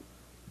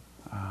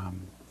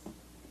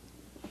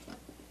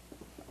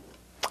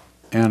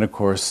 And of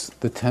course,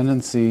 the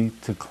tendency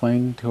to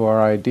cling to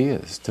our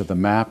ideas, to the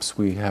maps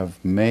we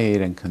have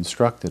made and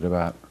constructed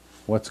about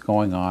what's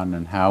going on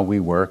and how we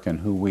work and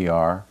who we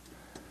are,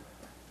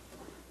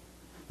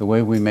 the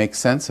way we make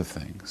sense of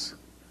things,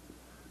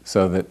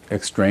 so that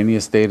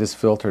extraneous data is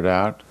filtered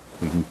out,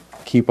 we can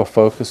keep a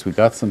focus, we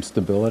got some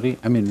stability.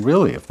 I mean,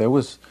 really, if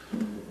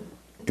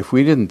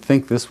we didn't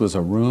think this was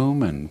a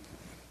room and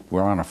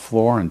we're on a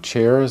floor and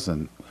chairs,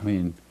 and I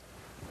mean,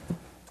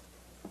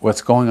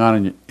 what's going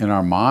on in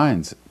our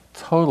minds,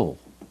 total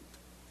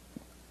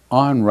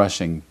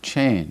onrushing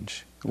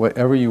change.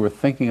 Whatever you were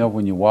thinking of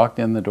when you walked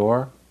in the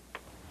door,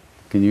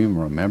 can you even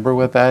remember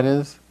what that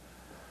is?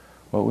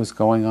 What was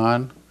going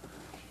on?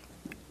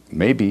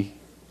 Maybe.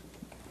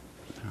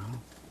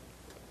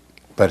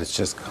 But it's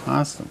just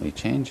constantly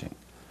changing.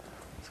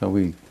 So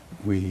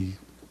we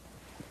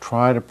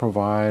try to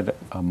provide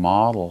a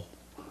model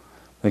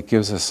that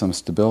gives us some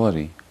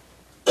stability.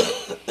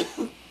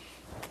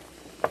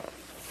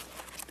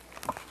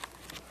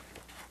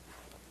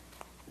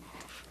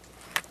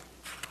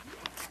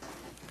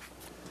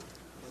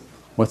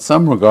 What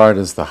some regard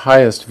as the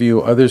highest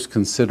view, others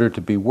consider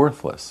to be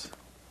worthless.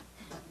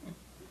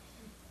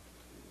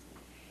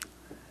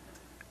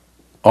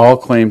 All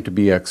claim to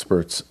be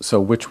experts, so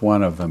which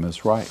one of them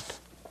is right?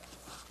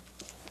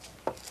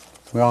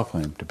 We all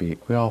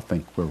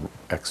think we're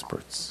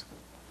experts.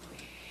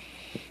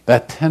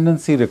 That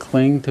tendency to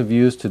cling to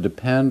views, to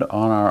depend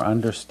on our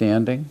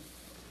understanding,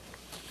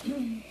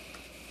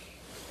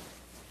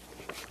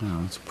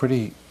 it's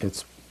pretty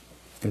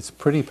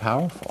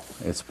powerful.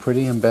 It's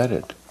pretty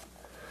embedded.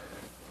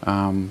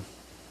 And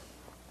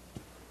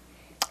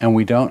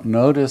we don't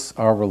notice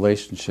our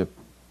relationship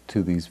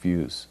to these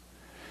views.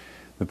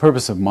 The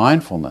purpose of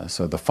mindfulness,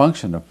 or the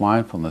function of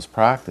mindfulness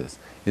practice,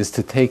 is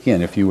to take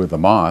in, if you were the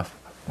moth,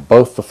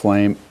 both the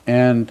flame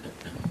and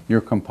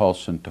your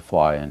compulsion to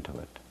fly into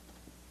it.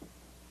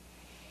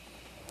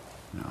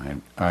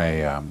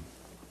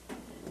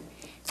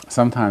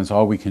 Sometimes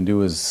all we can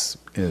do is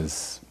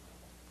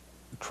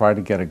try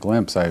to get a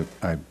glimpse. I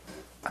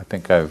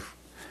think I've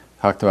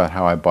talked about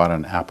how I bought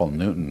an Apple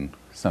Newton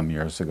some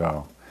years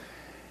ago.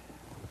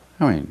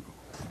 I mean,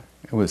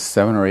 it was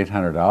 $700 or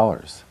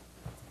 $800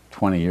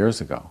 20 years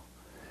ago.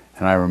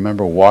 And I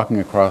remember walking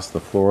across the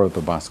floor of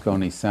the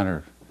Moscone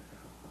Center,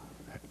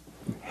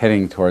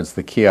 heading towards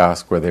the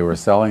kiosk where they were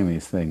selling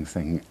these things,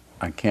 thinking,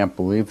 I can't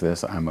believe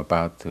this.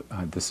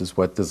 This is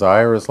what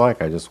desire is like.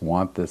 I just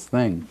want this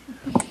thing.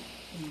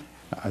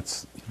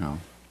 It's,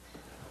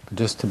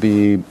 just to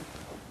be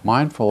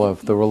mindful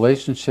of the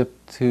relationship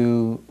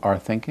to our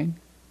thinking.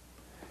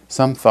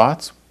 Some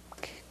thoughts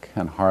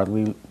can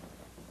hardly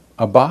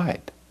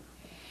abide.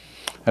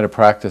 I had a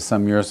practice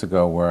some years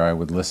ago where I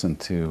would listen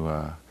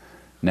to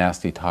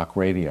nasty talk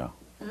radio.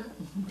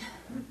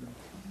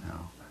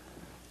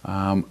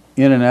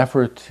 In an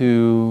effort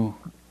to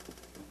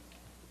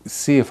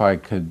see if I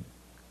could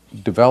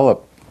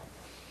develop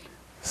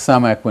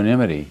some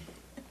equanimity.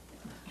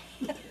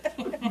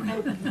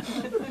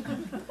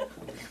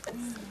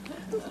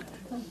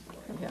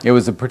 It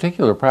was a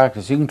particular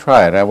practice. You can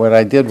try it. What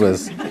I did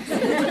was,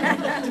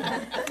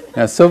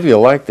 now Sylvia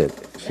liked it.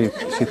 She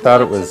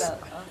thought it was.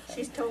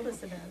 She's told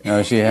us about it.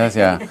 No, she has,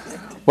 yeah.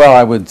 Well,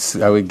 I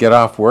would get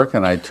off work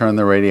and I'd turn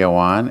the radio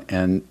on,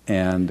 and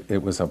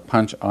it was a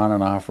punch on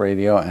and off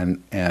radio,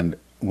 and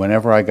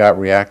whenever I got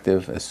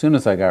reactive, as soon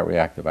as I got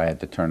reactive, I had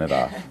to turn it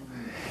off.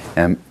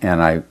 And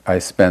I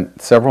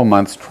spent several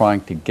months trying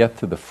to get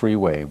to the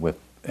freeway with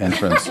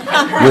entrance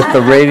with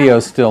the radio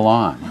still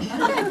on.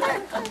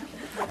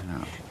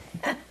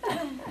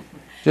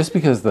 Just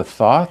because the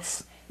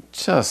thoughts,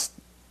 just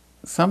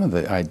some of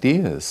the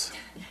ideas,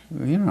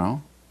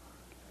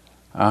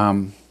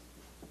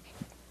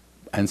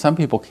 and some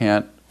people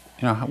can't,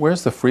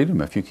 where's the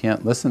freedom if you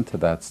can't listen to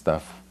that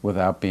stuff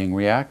without being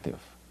reactive?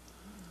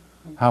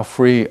 How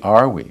free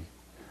are we?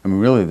 I mean,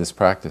 really, this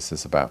practice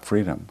is about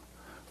freedom.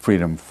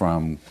 Freedom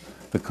from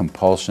the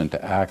compulsion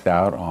to act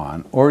out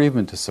on, or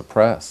even to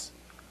suppress.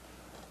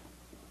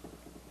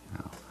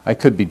 I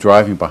could be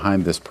driving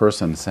behind this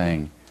person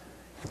saying,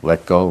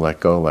 let go, let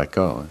go, let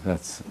go.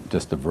 That's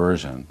just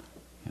aversion.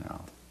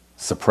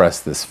 Suppress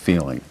this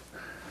feeling.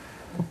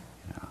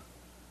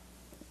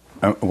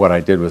 What I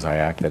did was I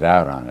acted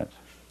out on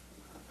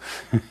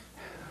it.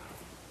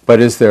 But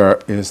is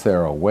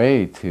there a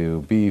way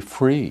to be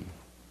free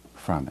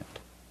from it?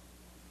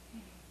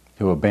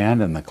 To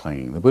abandon the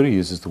clinging? The Buddha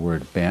uses the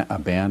word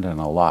abandon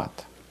a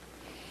lot.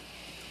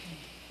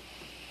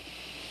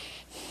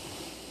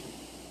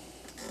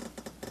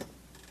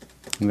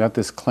 We've got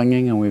this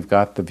clinging and we've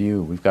got the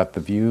view. We've got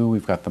the view,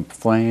 we've got the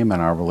flame and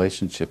our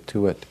relationship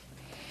to it.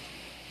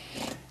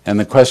 And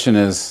the question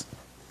is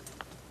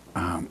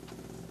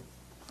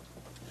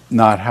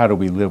not how do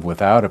we live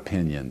without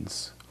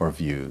opinions or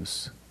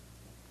views,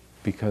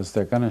 because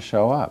they're going to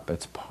show up.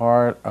 It's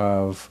part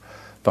of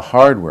the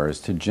hardware is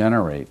to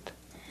generate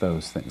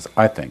those things.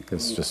 I think,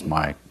 this is just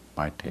my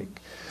take.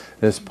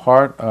 It's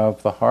part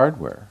of the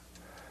hardware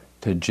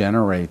to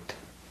generate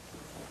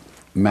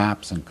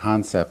maps and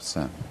concepts.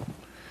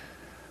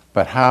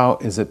 But how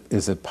is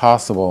it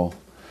possible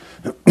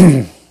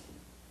to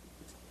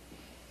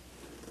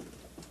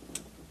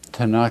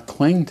not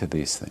cling to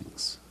these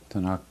things, to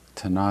not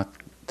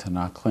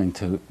cling,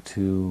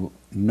 to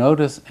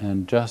notice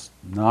and just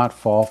not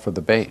fall for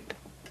the bait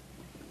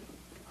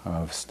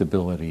of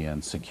stability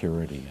and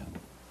security? And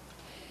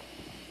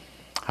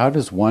how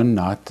does one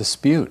not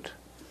dispute?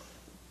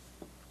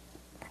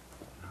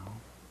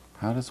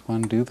 How does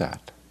one do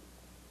that?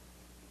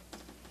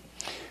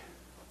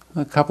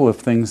 A couple of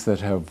things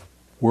that have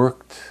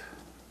worked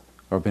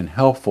or been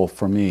helpful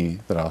for me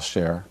that I'll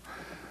share.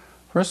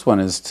 First one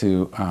is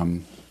to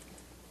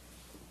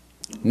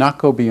not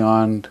go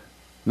beyond,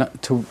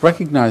 to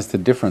recognize the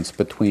difference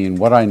between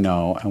what I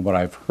know and what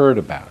I've heard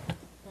about.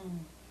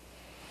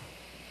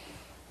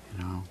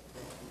 You know,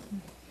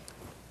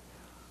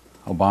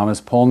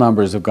 Obama's poll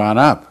numbers have gone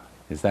up.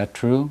 Is that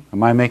true?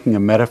 Am I making a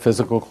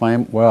metaphysical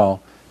claim?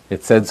 Well,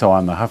 it said so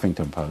on the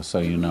Huffington Post, so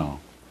you know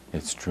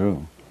it's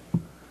true.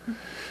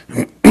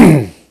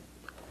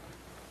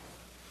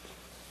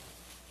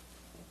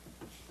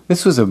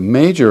 This was a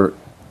major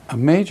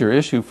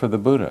issue for the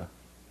Buddha.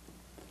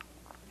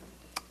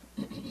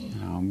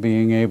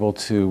 Being able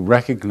to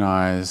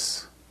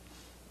recognize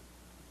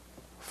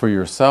for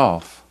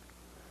yourself.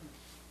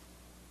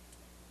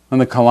 When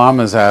the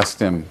Kalamas asked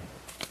him,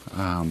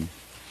 the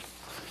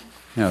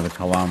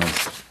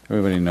Kalamas,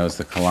 everybody knows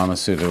the Kalama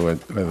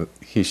Sutta, where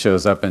he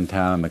shows up in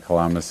town and the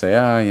Kalamas say,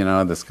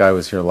 this guy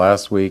was here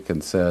last week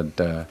and said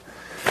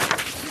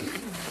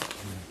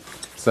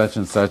such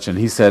and such, and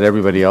he said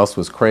everybody else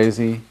was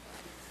crazy.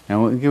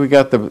 And we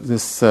got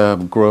this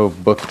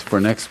grove booked for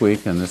next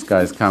week, and this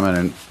guy's coming,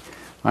 and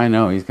I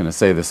know he's going to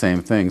say the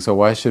same thing, so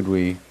why should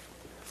we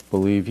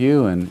believe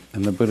you? And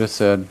the Buddha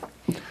said,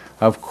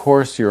 of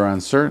course you're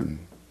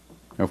uncertain.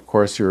 Of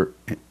course you're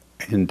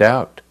in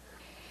doubt.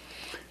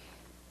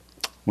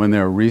 When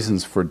there are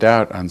reasons for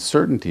doubt,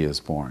 uncertainty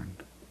is born.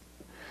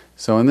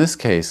 So in this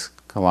case,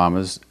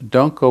 Kalamas,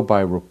 don't go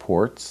by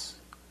reports,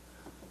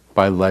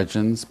 by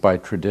legends, by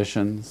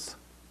traditions.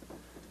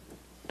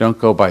 Don't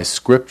go by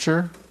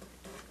scripture.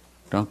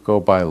 Don't go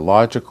by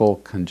logical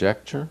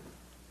conjecture.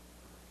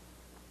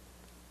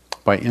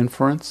 By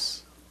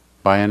inference,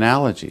 by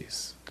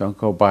analogies. Don't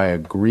go by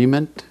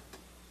agreement,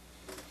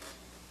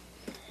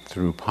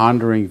 through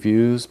pondering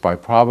views, by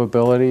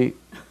probability,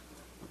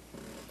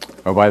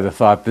 or by the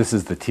thought, this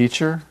is the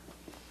teacher.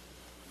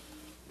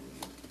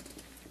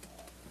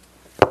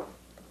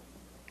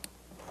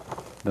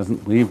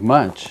 Doesn't leave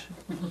much.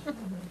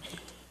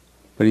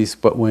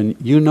 But when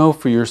you know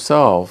for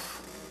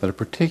yourself that a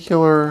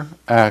particular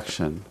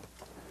action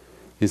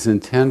is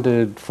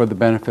intended for the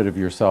benefit of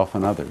yourself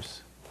and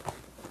others,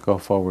 go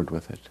forward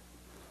with it.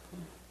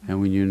 And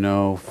when you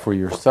know for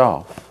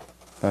yourself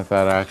that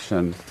that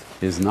action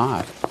is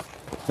not,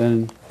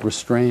 then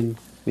restrain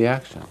the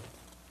action.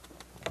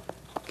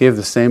 Gave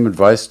the same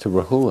advice to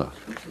Rahula,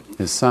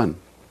 his son.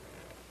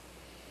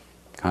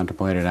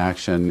 Contemplated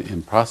action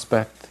in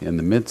prospect, in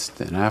the midst,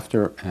 and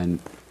after, and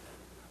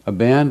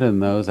abandon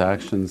those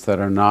actions that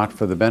are not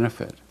for the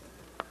benefit.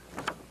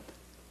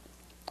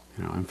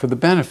 And for the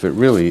benefit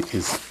really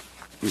is,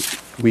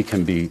 we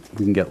can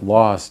get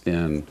lost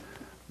in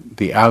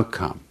the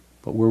outcome,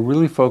 but we're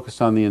really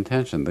focused on the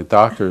intention. The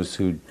doctors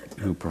who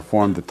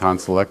performed the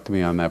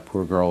tonsillectomy on that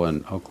poor girl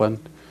in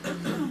Oakland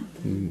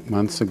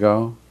months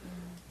ago,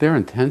 their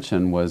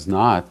intention was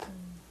not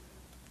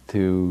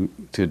to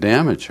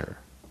damage her.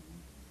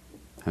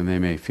 And they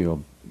may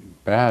feel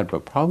bad,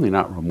 but probably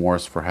not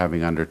remorse for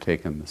having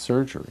undertaken the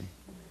surgery.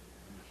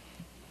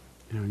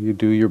 You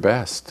do your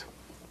best.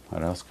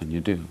 What else can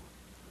you do?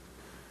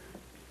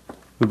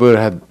 The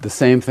Buddha had the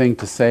same thing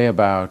to say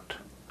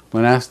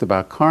when asked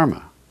about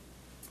karma.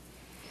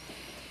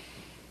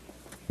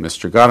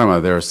 Mr. Gautama,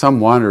 there are some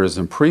wanderers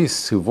and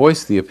priests who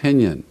voice the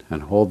opinion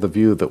and hold the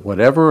view that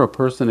whatever a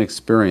person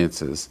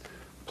experiences,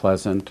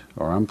 pleasant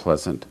or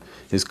unpleasant,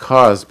 is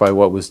caused by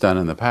what was done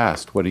in the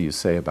past. What do you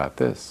say about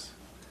this?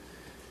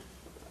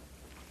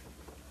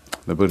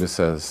 The Buddha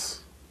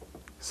says,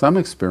 some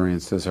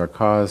experiences are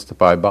caused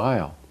by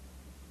bile,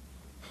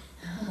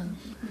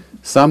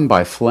 some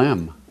by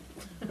phlegm,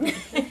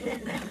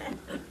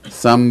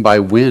 some by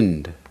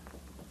wind.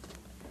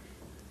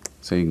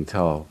 So you can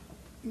tell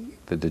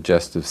the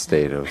digestive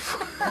state of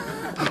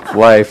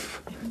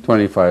life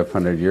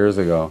 2,500 years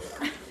ago.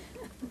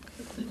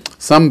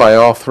 Some by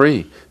all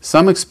three.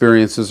 Some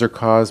experiences are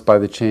caused by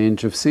the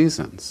change of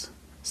seasons,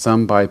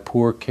 some by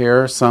poor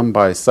care, some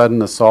by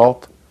sudden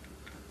assault,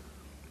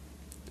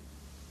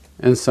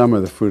 and some are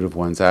the fruit of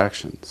one's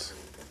actions.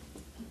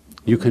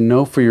 You can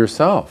know for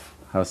yourself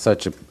how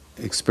such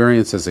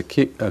experiences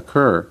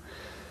occur.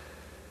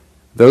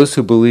 Those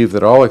who believe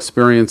that all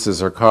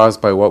experiences are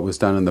caused by what was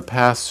done in the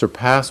past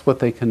surpass what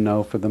they can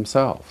know for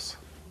themselves.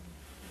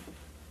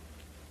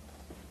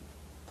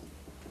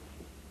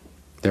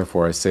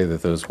 Therefore, I say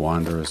that those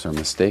wanderers are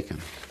mistaken.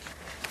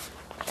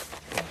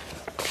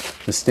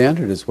 The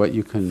standard is what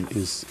you can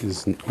is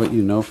what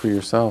you know for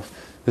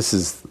yourself. This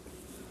is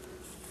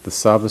the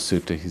Sabha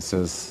Sutta. He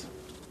says,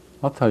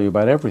 "I'll tell you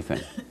about everything."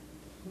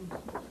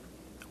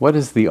 What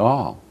is the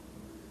all?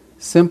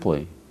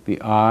 Simply the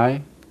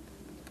eye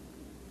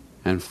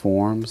and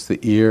forms, the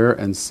ear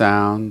and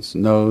sounds,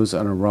 nose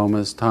and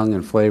aromas, tongue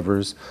and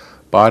flavors,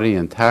 body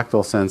and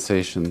tactile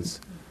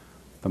sensations,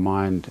 the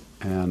mind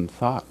and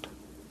thought.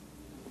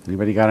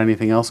 Anybody got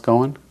anything else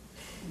going?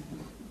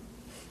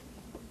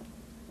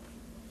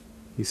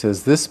 He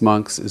says, this,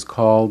 monks, is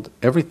called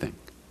everything.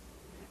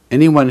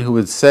 Anyone who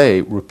would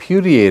say,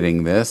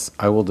 repudiating this,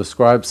 I will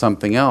describe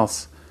something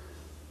else,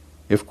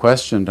 if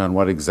questioned on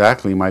what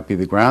exactly might be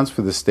the grounds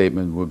for this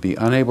statement, would be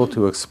unable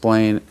to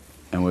explain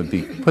and would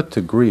be put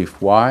to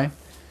grief. Why?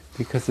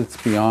 Because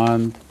it's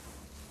beyond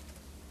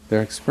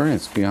their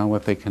experience, beyond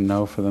what they can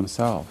know for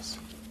themselves.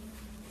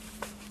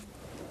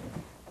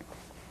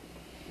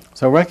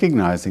 So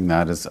recognizing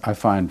that is, I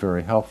find,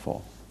 very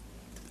helpful.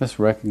 Just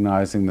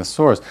recognizing the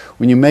source.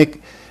 When you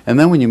make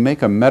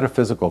a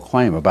metaphysical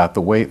claim about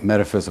the way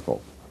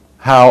metaphysical,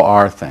 how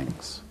are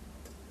things?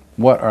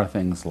 What are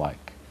things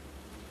like?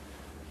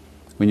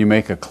 When you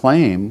make a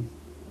claim,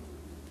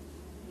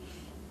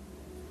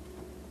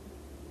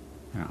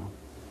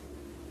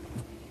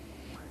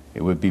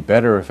 it would be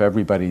better if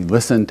everybody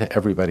listened to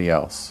everybody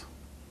else.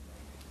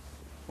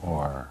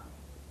 Or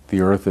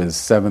the earth is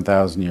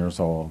 7,000 years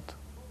old,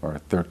 or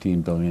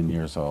 13 billion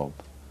years old,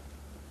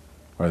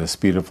 or the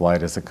speed of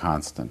light is a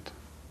constant.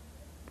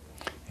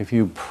 If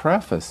you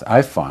preface,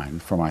 I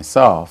find for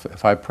myself,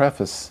 if I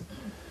preface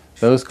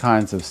those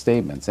kinds of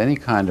statements, any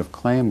kind of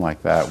claim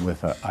like that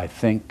with a I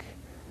think,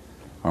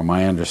 or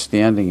my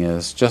understanding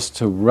is, just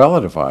to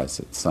relativize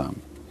it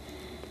some,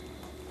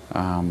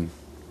 then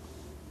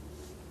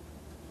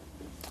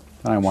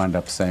I wind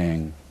up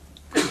saying,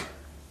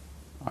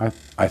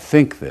 I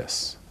think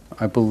this,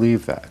 I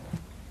believe that.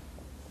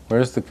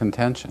 Where's the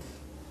contention?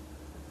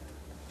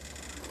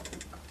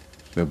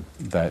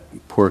 That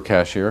poor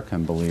cashier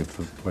can believe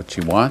what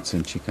she wants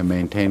and she can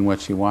maintain what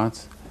she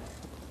wants.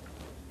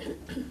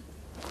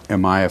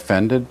 Am I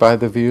offended by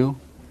the view?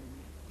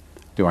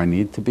 Do I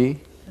need to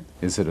be?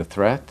 Is it a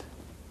threat?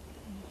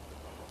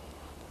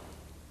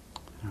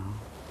 No.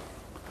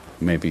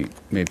 Maybe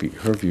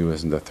her view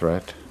isn't a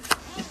threat.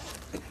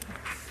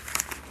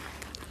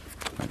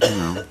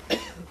 But,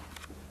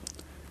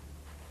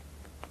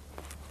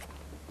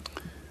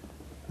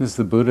 This is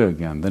the Buddha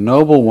again. The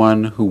noble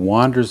one who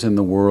wanders in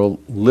the world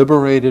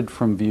liberated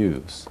from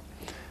views.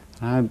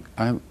 I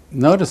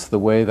notice the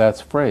way that's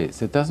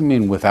phrased. It doesn't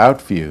mean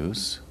without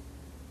views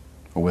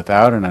or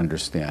without an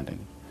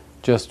understanding,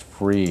 just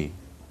free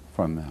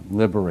from them,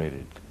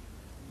 liberated,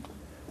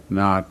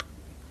 not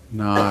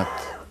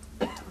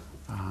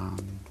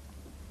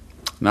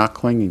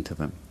clinging to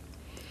them.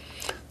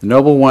 The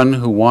noble one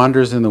who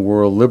wanders in the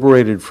world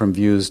liberated from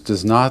views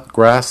does not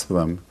grasp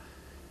them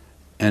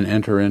and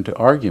enter into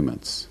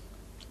arguments.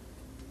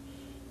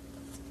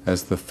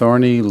 As the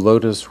thorny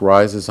lotus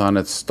rises on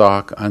its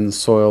stalk,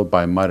 unsoiled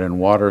by mud and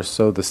water,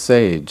 so the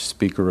sage,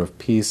 speaker of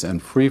peace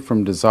and free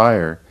from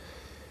desire,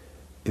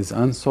 is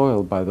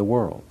unsoiled by the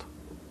world.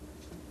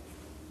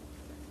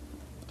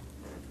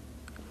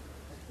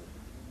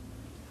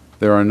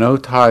 There are no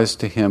ties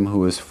to him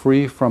who is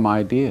free from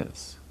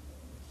ideas,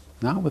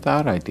 not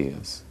without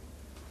ideas.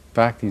 In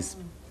fact, he's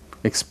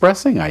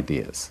expressing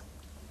ideas.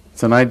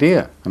 It's an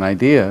idea. An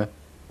idea,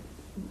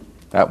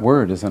 that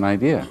word is an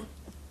idea.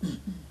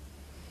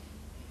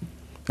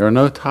 There are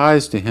no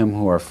ties to him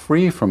who are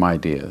free from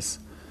ideas.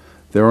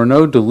 There are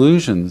no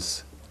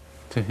delusions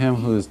to him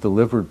who is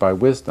delivered by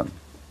wisdom.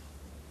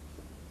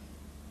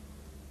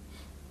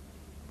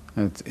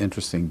 It's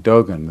interesting.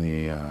 Dogen,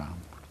 the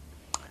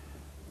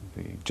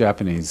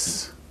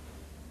Japanese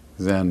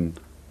Zen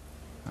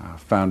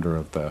founder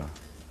of the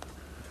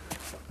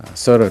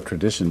Soto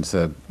tradition,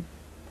 said,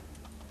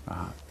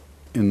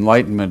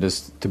 enlightenment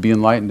is to be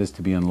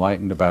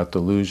enlightened about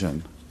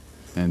delusion,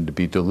 and to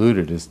be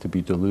deluded is to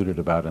be deluded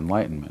about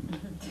enlightenment.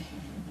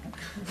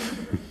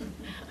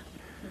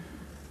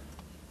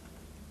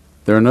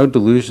 There are no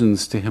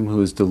delusions to him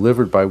who is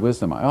delivered by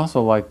wisdom. I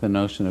also like the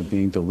notion of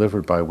being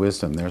delivered by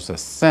wisdom. There's a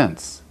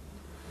sense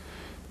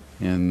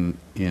in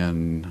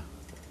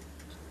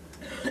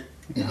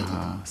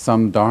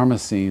some Dharma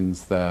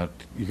scenes that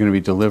you're going to be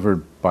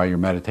delivered by your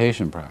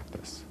meditation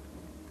practice.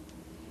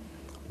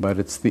 But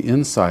it's the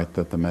insight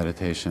that the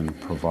meditation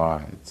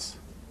provides.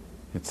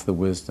 It's the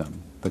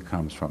wisdom that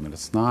comes from it.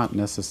 It's not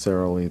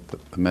necessarily the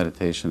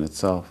meditation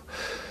itself.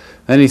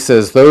 Then he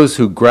says, those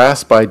who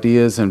grasp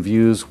ideas and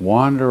views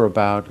wander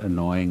about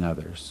annoying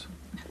others.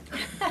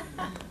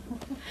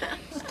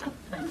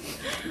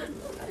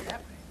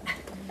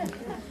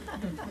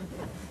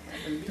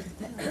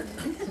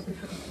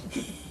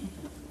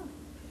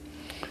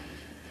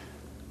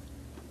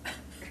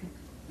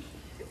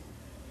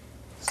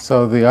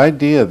 So the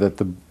idea that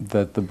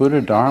the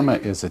Buddha Dharma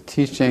is a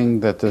teaching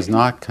that does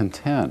not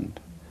contend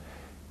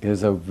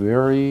is a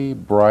very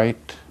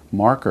bright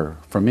marker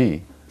for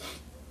me.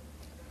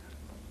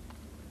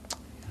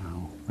 You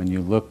know, when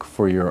you look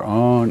to your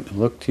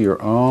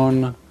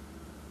own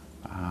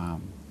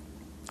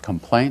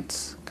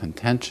complaints,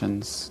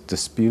 contentions,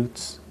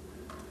 disputes,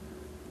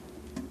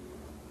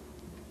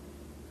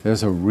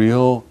 there's a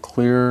real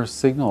clear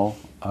signal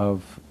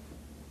of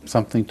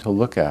something to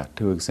look at,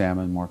 to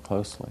examine more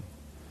closely,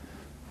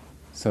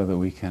 so that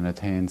we can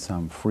attain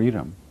some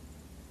freedom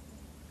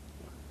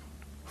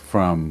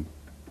from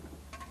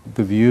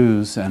the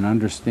views and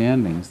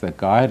understandings that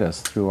guide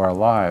us through our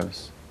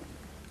lives.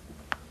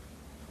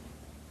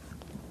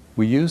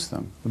 We use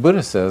them. The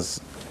Buddha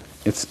says,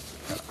 it's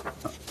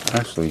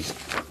actually,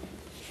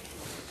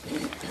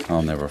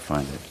 I'll never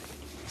find it.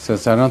 He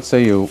says, I don't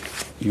say you'll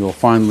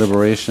find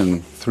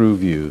liberation through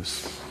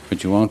views,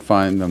 but you won't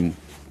find them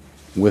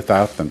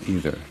without them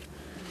either.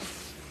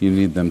 You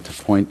need them to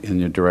point in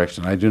your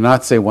direction. I do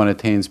not say one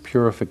attains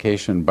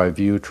purification by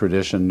view,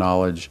 tradition,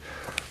 knowledge,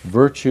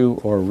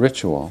 virtue, or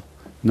ritual,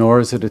 nor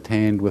is it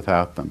attained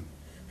without them.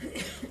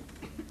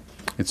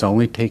 It's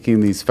only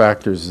taking these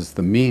factors as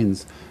the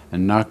means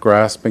and not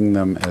grasping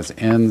them as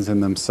ends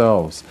in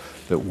themselves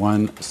that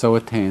one so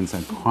attains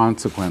and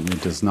consequently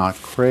does not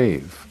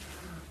crave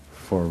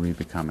for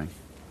rebecoming.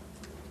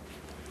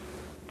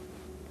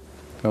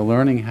 So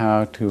learning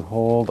how to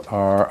hold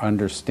our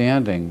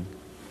understanding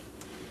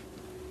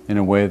in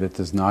a way that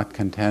does not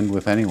contend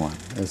with anyone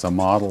is a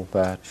model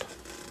that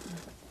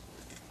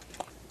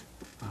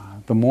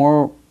the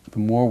more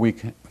we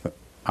can,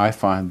 I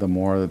find the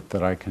more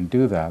that I can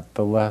do that,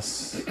 the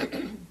less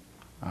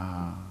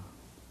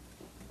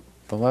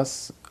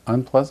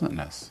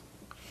unpleasantness.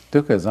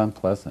 Dukkha is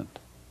unpleasant.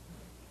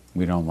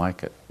 We don't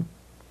like it.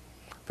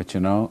 But you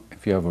know,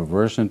 if you have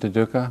aversion to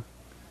dukkha,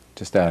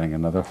 just adding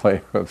another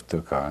layer of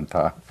dukkha on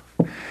top.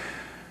 You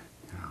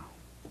know,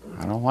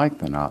 I don't like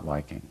the not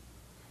liking.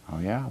 Oh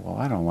yeah? Well,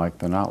 I don't like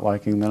the not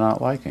liking the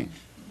not liking.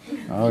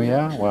 Oh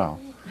yeah? Well.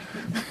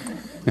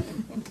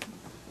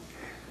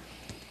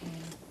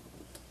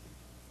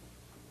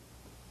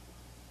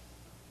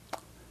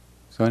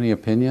 So any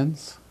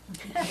opinions?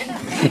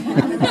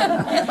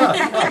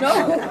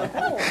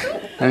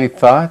 Any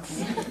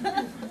thoughts?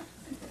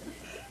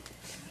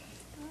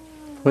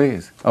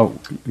 Please. Oh,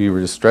 you were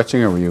just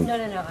stretching, or were you? No,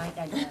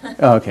 I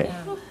Oh, okay.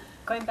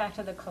 going back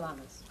to the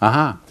kalamas.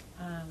 Uh-huh.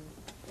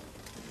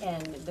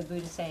 And the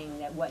Buddha saying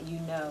that what you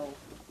know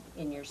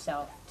in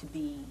yourself to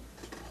be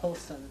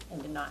wholesome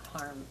and to not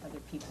harm other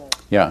people.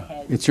 Yeah,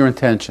 ahead. it's your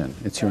intention.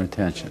 It's your Right,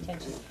 intention.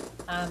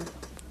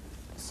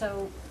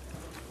 So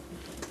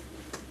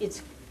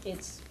it's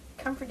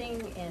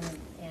comforting and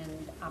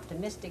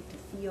optimistic to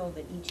feel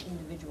that each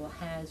individual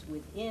has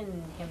within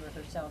him or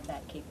herself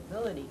that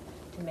capability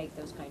to make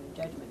those kind of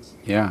judgments.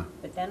 Yeah.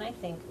 But then I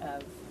think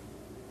of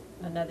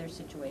another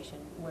situation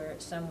where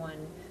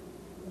someone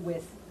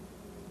with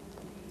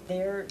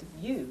their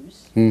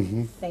views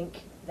Mm-hmm.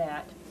 think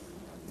that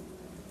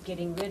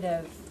getting rid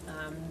of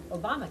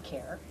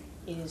Obamacare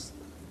is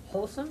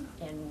wholesome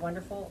and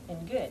wonderful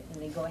and good,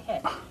 and they go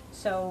ahead.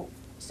 So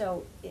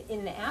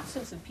in the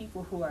absence of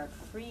people who are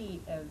free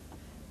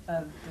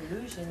of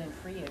delusion and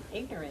free of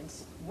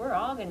ignorance, we're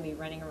all going to be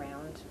running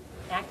around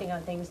acting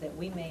on things that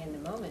we may in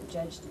the moment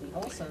judge to be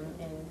wholesome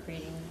and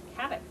creating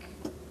havoc.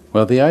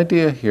 Well, the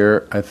idea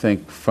here, I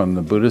think, from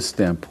the Buddhist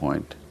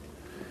standpoint,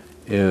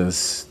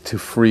 is to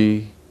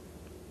free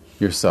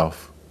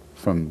yourself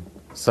from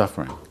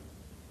suffering.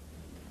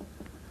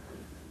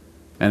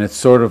 And it's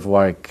sort of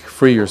like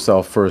free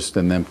yourself first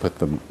and then put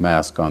the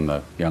mask on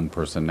the young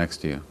person next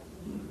to you.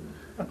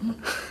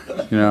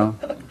 You know?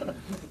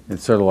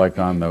 It's sort of like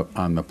on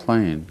the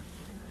plane.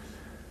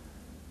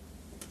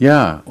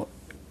 Yeah.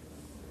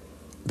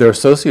 There are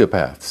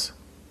sociopaths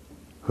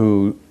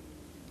who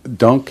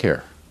don't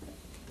care.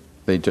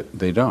 They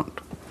don't.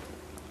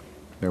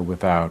 They're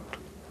without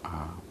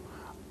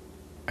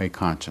a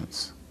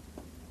conscience.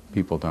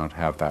 People don't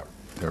have that.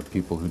 There are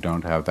people who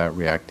don't have that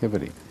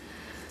reactivity.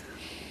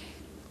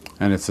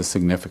 And it's a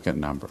significant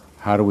number.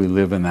 How do we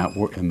live in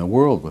the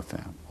world with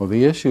them? Well,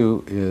 the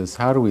issue is,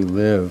 how do we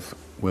live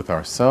with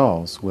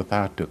ourselves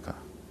without dukkha?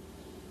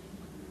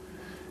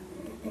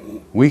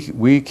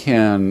 We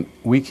can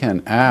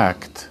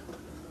act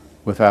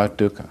without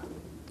dukkha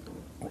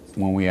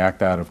when we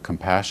act out of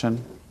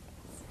compassion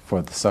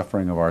for the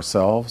suffering of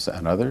ourselves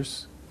and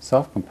others.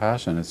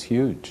 Self-compassion is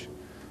huge.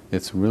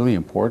 It's really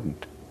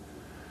important.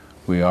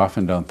 We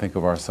often don't think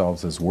of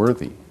ourselves as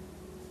worthy.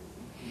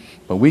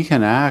 But we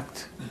can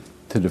act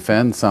to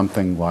defend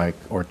something like,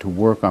 or to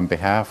work on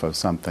behalf of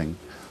something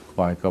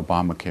like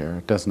Obamacare.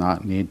 It does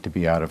not need to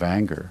be out of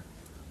anger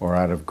or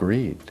out of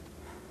greed.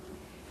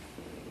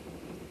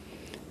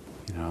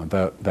 You know,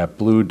 that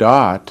blue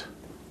dot,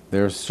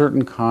 there's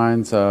certain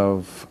kinds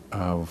of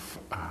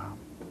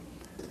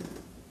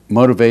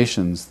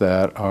motivations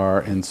that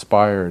are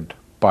inspired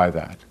by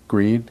that.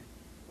 Greed,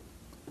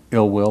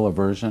 ill will,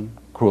 aversion,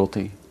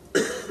 cruelty,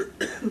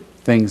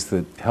 things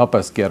that help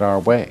us get our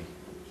way.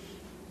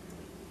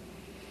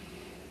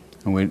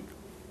 And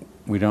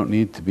we don't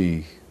need to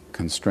be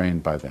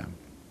constrained by them.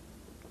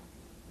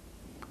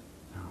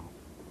 No.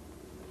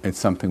 It's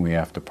something we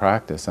have to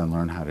practice and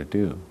learn how to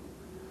do.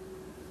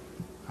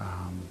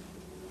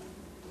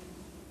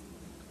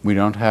 We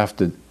don't have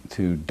to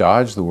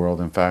dodge the world.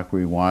 In fact,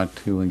 we want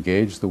to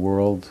engage the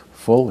world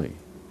fully.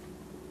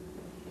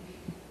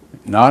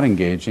 Not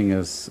engaging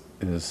is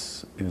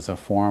a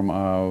form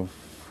of,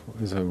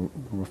 is a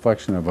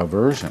reflection of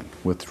aversion,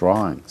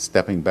 withdrawing,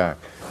 stepping back,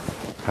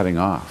 cutting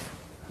off.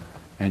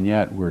 And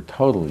yet we're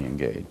totally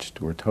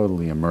engaged. We're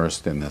totally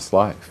immersed in this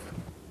life.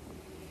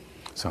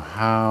 So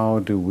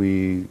what do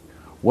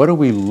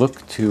we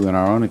look to in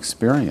our own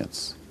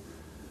experience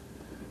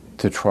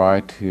to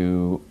try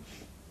to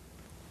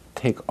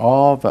take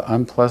all the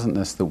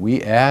unpleasantness that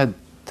we add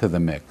to the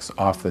mix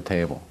off the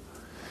table?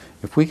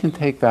 If we can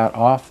take that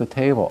off the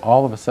table,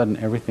 all of a sudden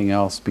everything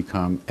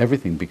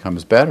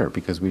becomes better,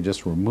 because we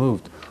just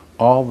removed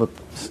all the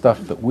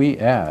stuff that we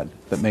add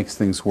that makes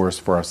things worse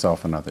for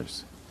ourselves and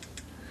others.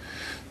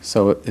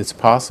 So it's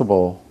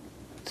possible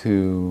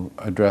to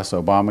address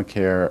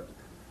Obamacare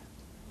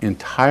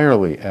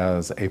entirely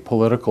as a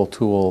political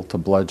tool to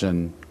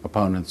bludgeon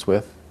opponents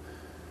with,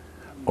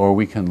 or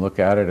we can look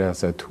at it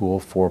as a tool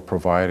for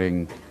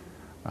providing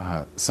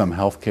some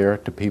health care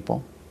to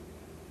people.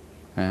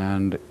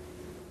 And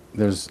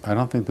I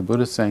don't think the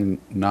Buddha is saying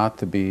not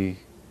to be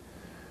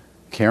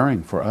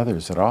caring for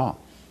others at all.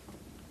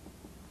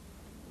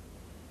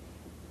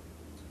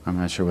 I'm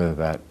not sure whether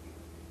that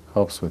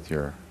helps with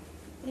your...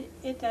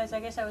 It does. I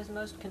guess I was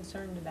most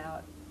concerned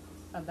about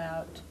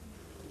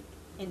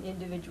an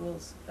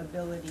individual's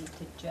ability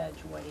to judge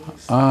what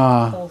is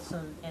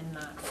wholesome and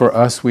not. For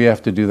us, we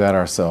have to do that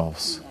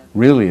ourselves. Yeah.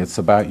 Really, it's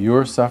about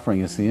your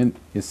suffering.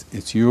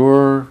 It's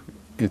your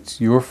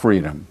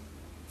freedom,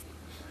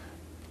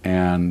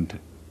 and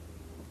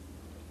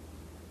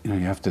you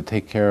have to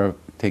take care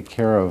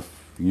of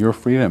your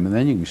freedom, and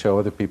then you can show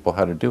other people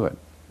how to do it.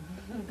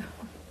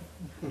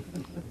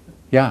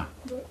 Yeah.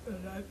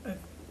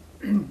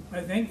 I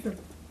think the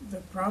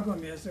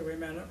problem is that we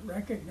may not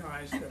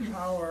recognize the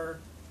power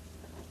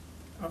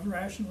of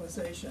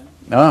rationalization.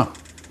 Oh.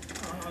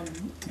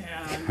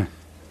 And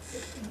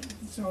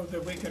so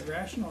that we could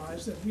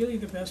rationalize that really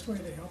the best way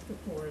to help the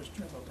poor is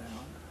trickle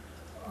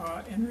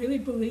down, and really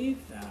believe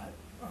that.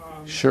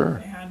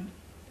 Sure. And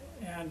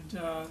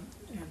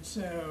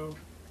so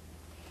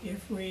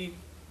if we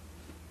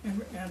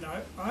and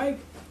I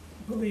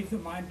believe the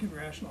mind can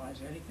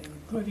rationalize anything,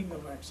 including the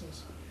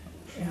Lexus.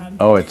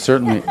 And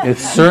it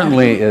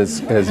certainly is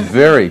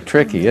very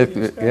tricky.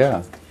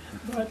 Yeah.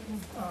 But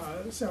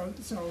so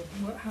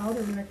how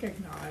to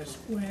recognize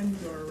when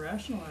you're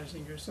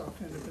rationalizing yourself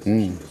in a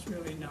position that's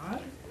really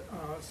not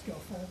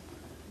skillful,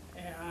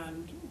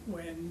 and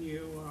when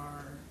you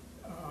are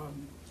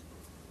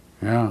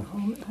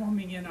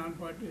homing in on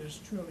what is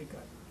truly good.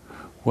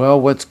 Well,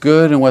 what's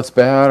good and what's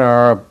bad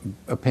are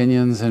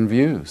opinions and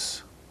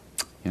views.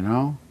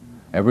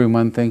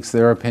 Everyone thinks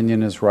their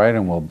opinion is right,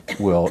 and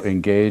will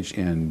engage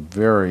in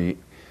very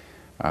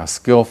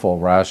skillful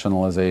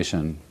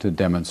rationalization to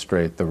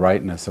demonstrate the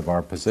rightness of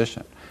our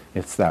position.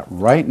 It's that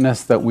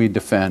rightness that we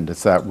defend.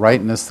 It's that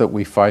rightness that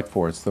we fight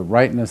for. It's the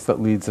rightness that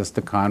leads us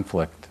to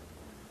conflict.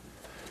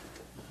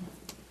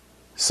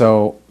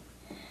 So,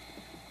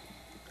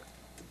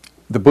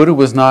 the Buddha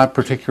was not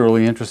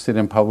particularly interested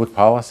in public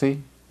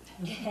policy.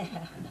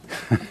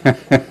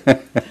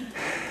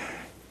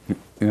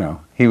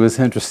 He was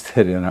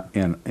interested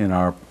in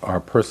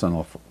our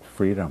personal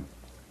freedom.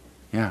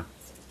 Yeah.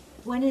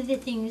 One of the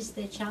things,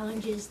 the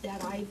challenges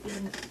that I've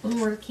been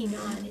working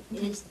on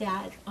is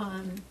that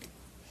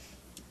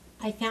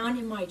I found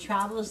in my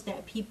travels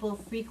that people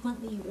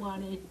frequently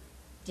want to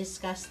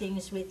discuss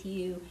things with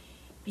you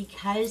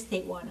because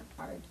they want to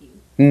argue,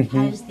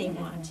 because they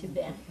want to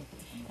vent,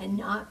 and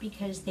not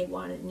because they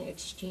want an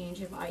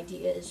exchange of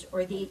ideas,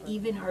 or they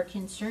even are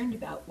concerned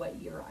about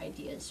what your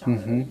ideas are or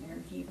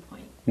your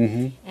viewpoint.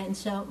 And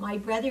so my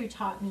brother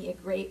taught me a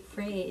great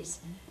phrase,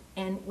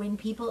 and when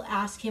people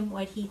ask him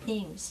what he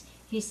thinks,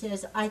 he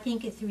says, "I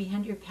think a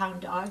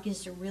 300-pound dog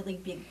is a really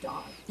big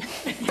dog."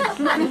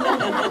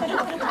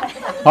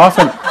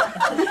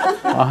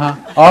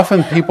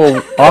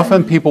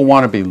 Often people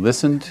want to be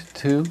listened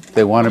to.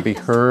 They want to be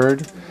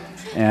heard,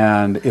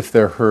 and if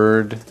they're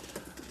heard,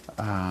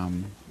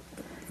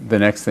 the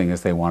next thing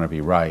is they want to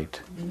be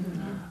right.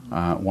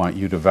 Want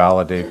you to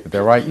validate that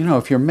they're right.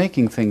 If you're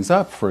making things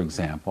up, for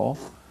example,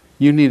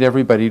 you need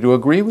everybody to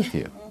agree with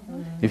you.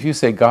 If you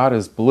say God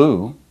is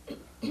blue,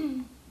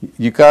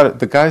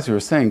 the guys who are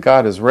saying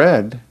God is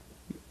red,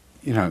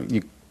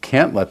 you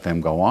can't let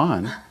them go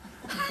on.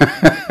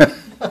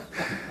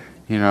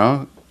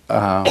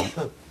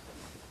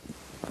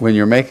 When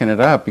you're making it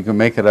up, you can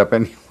make it up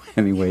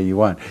any way you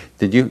want.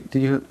 Did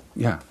you?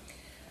 Yeah.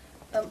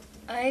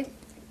 I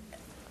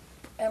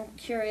am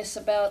curious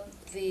about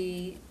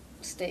the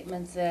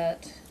statement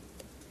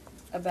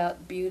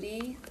about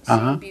beauty,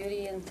 seeing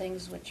beauty in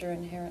things which are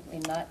inherently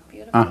not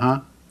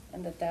beautiful,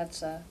 and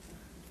that's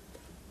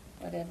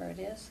whatever it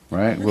is.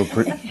 Right.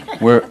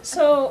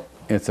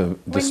 it's a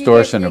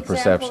distortion of When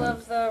you get the perception.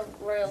 example of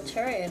the royal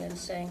chariot and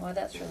saying, well,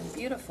 that's really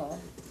beautiful,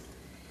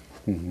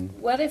 Mhm.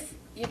 what if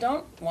you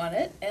don't want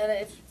it, and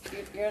if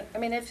you're, I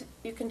mean, if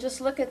you can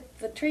just look at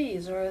the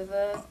trees or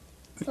the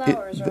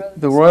flowers or The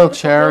this royal beautiful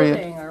chariot,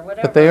 building or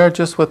whatever. but they are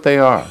just what they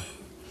are.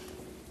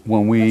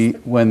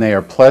 When they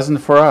are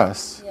pleasant for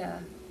us, Yeah.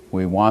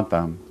 we want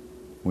them.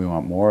 We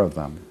want more of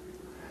them.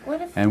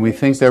 What if And we we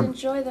think just they're-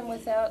 enjoy them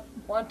without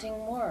wanting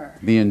more?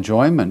 The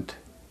enjoyment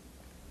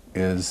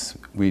is,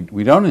 we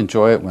don't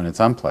enjoy it when it's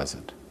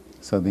unpleasant.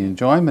 So the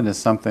enjoyment is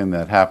something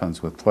that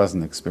happens with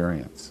pleasant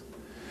experience.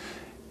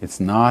 It's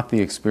not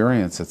the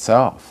experience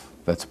itself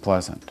that's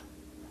pleasant.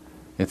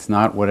 It's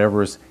not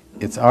whatever's,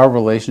 it's our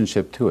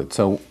relationship to it.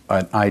 So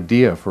an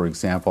idea, for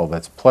example,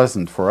 that's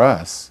pleasant for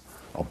us,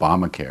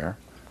 Obamacare,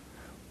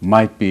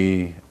 might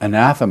be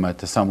anathema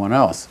to someone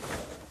else.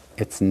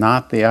 It's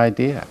not the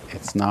idea.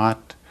 It's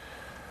not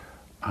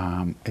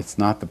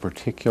the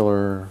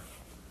particular.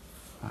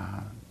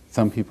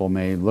 Some people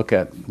may look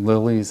at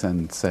lilies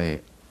and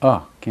say,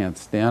 "Oh, can't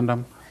stand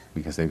them,"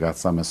 because they've got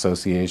some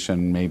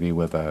association, maybe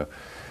with a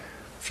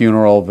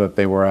funeral that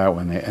they were at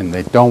and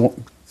they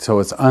don't. So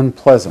it's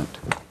unpleasant.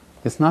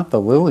 It's not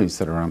the lilies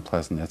that are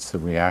unpleasant. It's the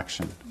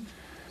reaction.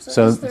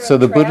 So is there so a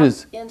the trap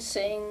Buddha's in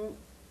saying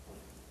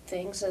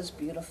things as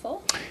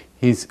beautiful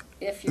he's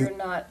if you're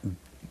not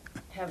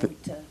having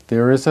to?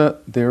 there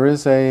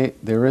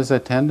is a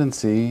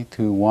tendency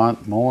to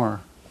want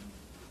more,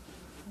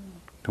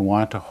 to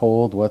want to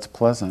hold what's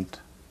pleasant,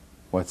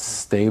 what's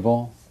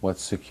stable,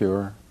 what's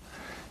secure.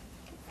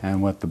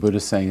 And what the Buddha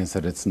is saying is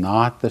that it's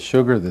not the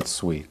sugar that's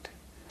sweet,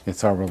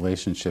 it's our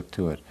relationship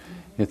to it.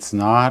 It's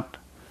not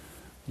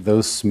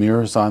those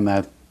smears on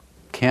that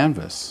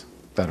canvas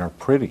that are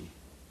pretty,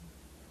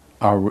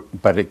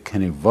 but it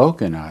can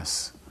evoke in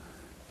us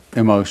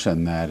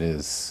emotion that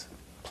is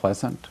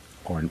pleasant,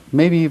 or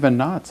maybe even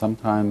not.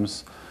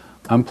 Sometimes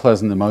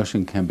unpleasant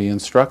emotion can be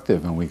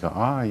instructive, and we go,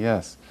 ah,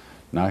 yes,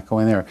 not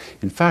going there.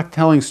 In fact,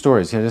 telling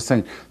stories, just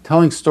saying,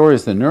 telling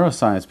stories, the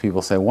neuroscience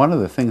people say one of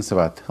the things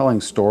about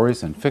telling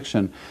stories and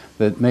fiction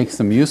that makes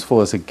them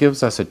useful is it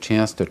gives us a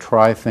chance to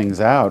try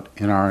things out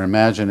in our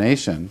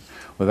imagination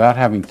without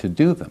having to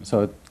do them.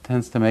 So it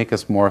tends to make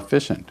us more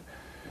efficient,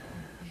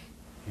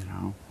 you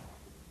know.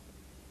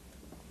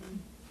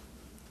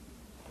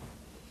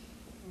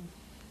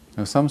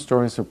 Now, some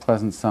stories are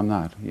pleasant, some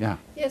not. Yeah.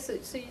 Yeah, so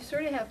you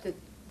sort of have to,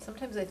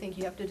 sometimes I think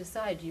you have to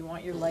decide, do you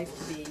want your life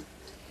to be,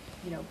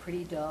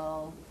 pretty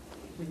dull,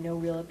 with no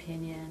real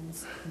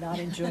opinions, not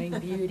enjoying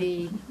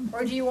beauty?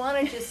 Or do you want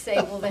to just say,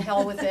 well, the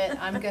hell with it,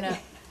 I'm gonna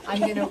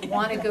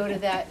want to go to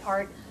that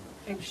art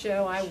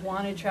show, I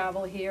want to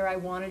travel here, I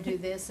want to do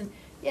this, and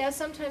yeah,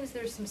 sometimes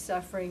there's some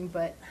suffering,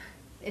 but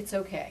it's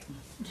okay.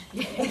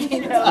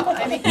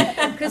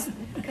 Because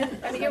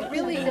it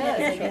really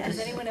does. Does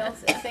anyone else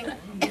think,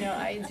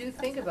 I do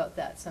think about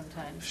that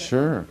sometimes.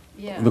 Sure.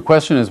 Yeah. The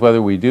question is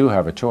whether we do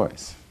have a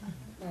choice.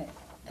 Right.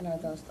 And are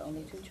those the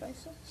only two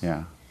choices?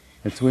 Yeah.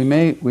 We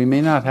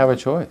may not have a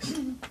choice.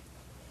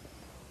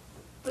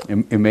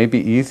 It may be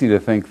easy to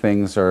think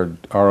things are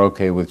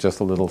okay with just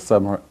a little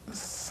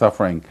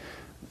suffering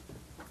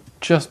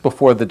just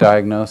before the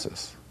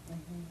diagnosis.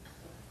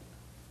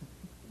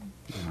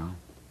 You know,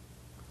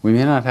 we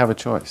may not have a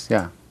choice.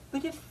 Yeah.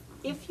 But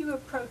if you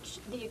approach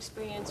the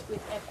experience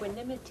with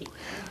equanimity,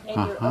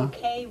 and you're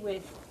okay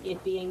with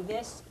it being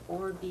this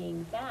or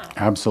being that,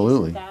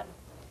 Absolutely. isn't that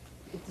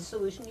the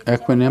solution? You can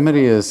have?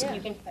 Equanimity is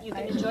You can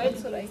enjoy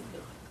it.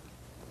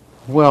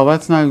 well.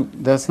 That's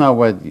not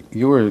what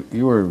you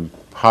were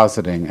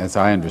positing, as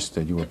I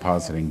understood. You were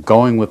positing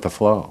going with the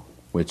flow,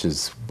 which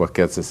is what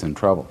gets us in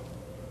trouble.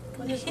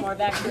 Well, this is more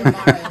back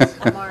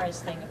to Amara's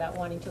thing about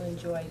wanting to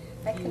enjoy.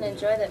 I can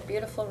enjoy that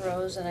beautiful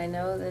rose, and I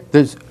know that in The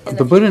a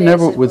few Buddha days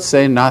never it would will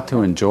say be- not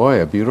to enjoy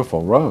a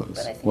beautiful rose. But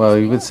I think Well,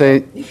 it's he would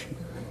say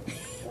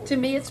To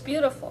me, it's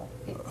beautiful.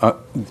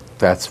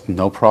 that's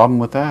no problem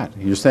with that.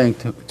 You're saying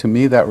to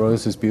me that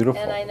rose is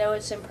beautiful. And I know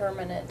it's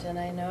impermanent, and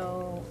I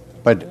know...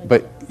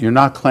 But you're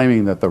not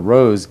claiming that the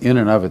rose in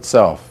and of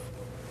itself,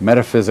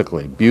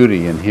 metaphysically,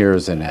 beauty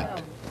inheres in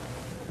it.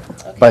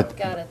 Okay, but-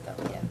 got it,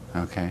 though,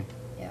 yeah, Okay?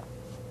 yeah.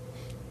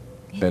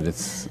 That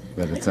it's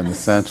an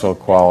essential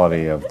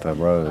quality of the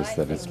rose I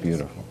that it's think it's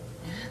beautiful.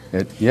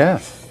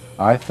 Yes,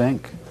 I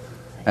think.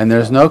 And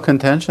there's no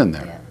contention Yeah,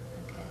 there,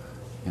 okay,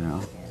 you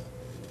know?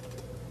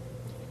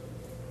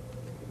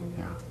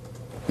 yeah.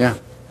 Yeah.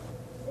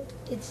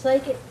 It's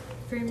like,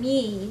 for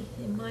me,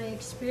 in my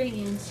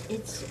experience,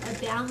 it's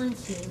a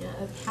balancing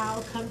of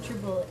how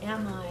comfortable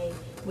am I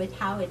with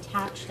how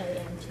attached I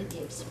am to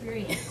the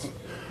experience.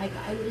 Like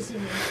I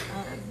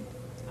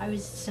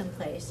was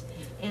someplace,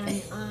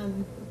 and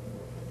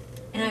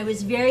I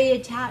was very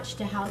attached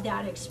to how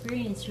that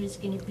experience was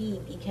going to be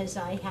because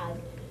I had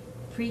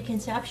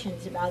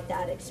preconceptions about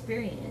that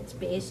experience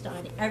based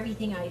on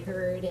everything I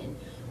heard and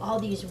all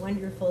these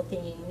wonderful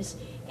things,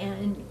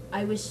 and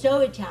I was so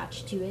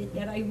attached to it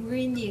that I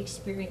ruined the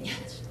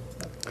experience,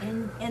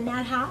 and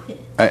that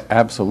happened.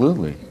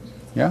 Absolutely.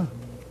 Yeah.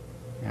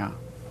 Yeah.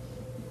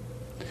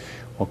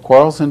 Well,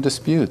 quarrels and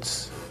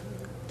disputes.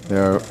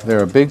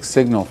 They're a big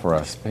signal for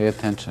us. Pay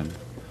attention.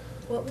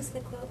 What was the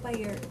quote by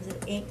your, was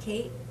it Aunt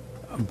Kate?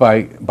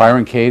 By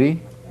Byron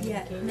Katie?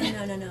 Yeah,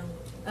 no.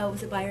 Oh,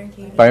 was it Byron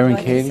Katie? Byron Oh,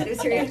 I Katie? said it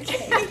was your Aunt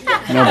Kate.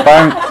 No,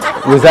 Byron,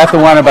 was that the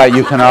one about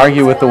you can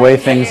argue with the way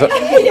things are?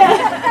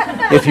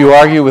 If you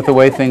argue with the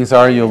way things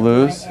are, you'll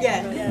lose?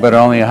 Yeah. But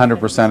only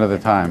 100% of the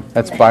time.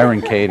 That's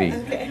Byron Katie.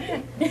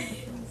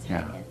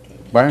 Yeah.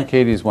 Byron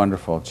Katie is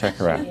wonderful. Check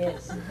her out.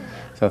 Yes.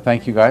 So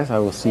thank you guys. I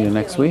will see you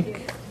next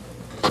week.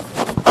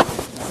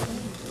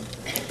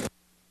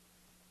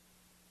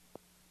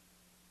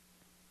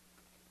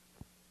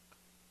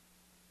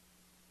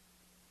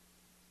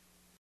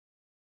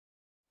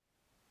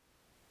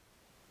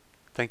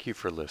 Thank you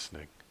for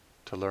listening.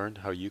 To learn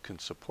how you can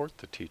support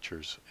the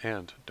teachers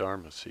and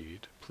Dharma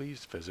Seed,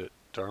 please visit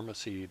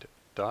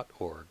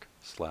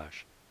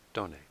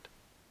dharmaseed.org/donate.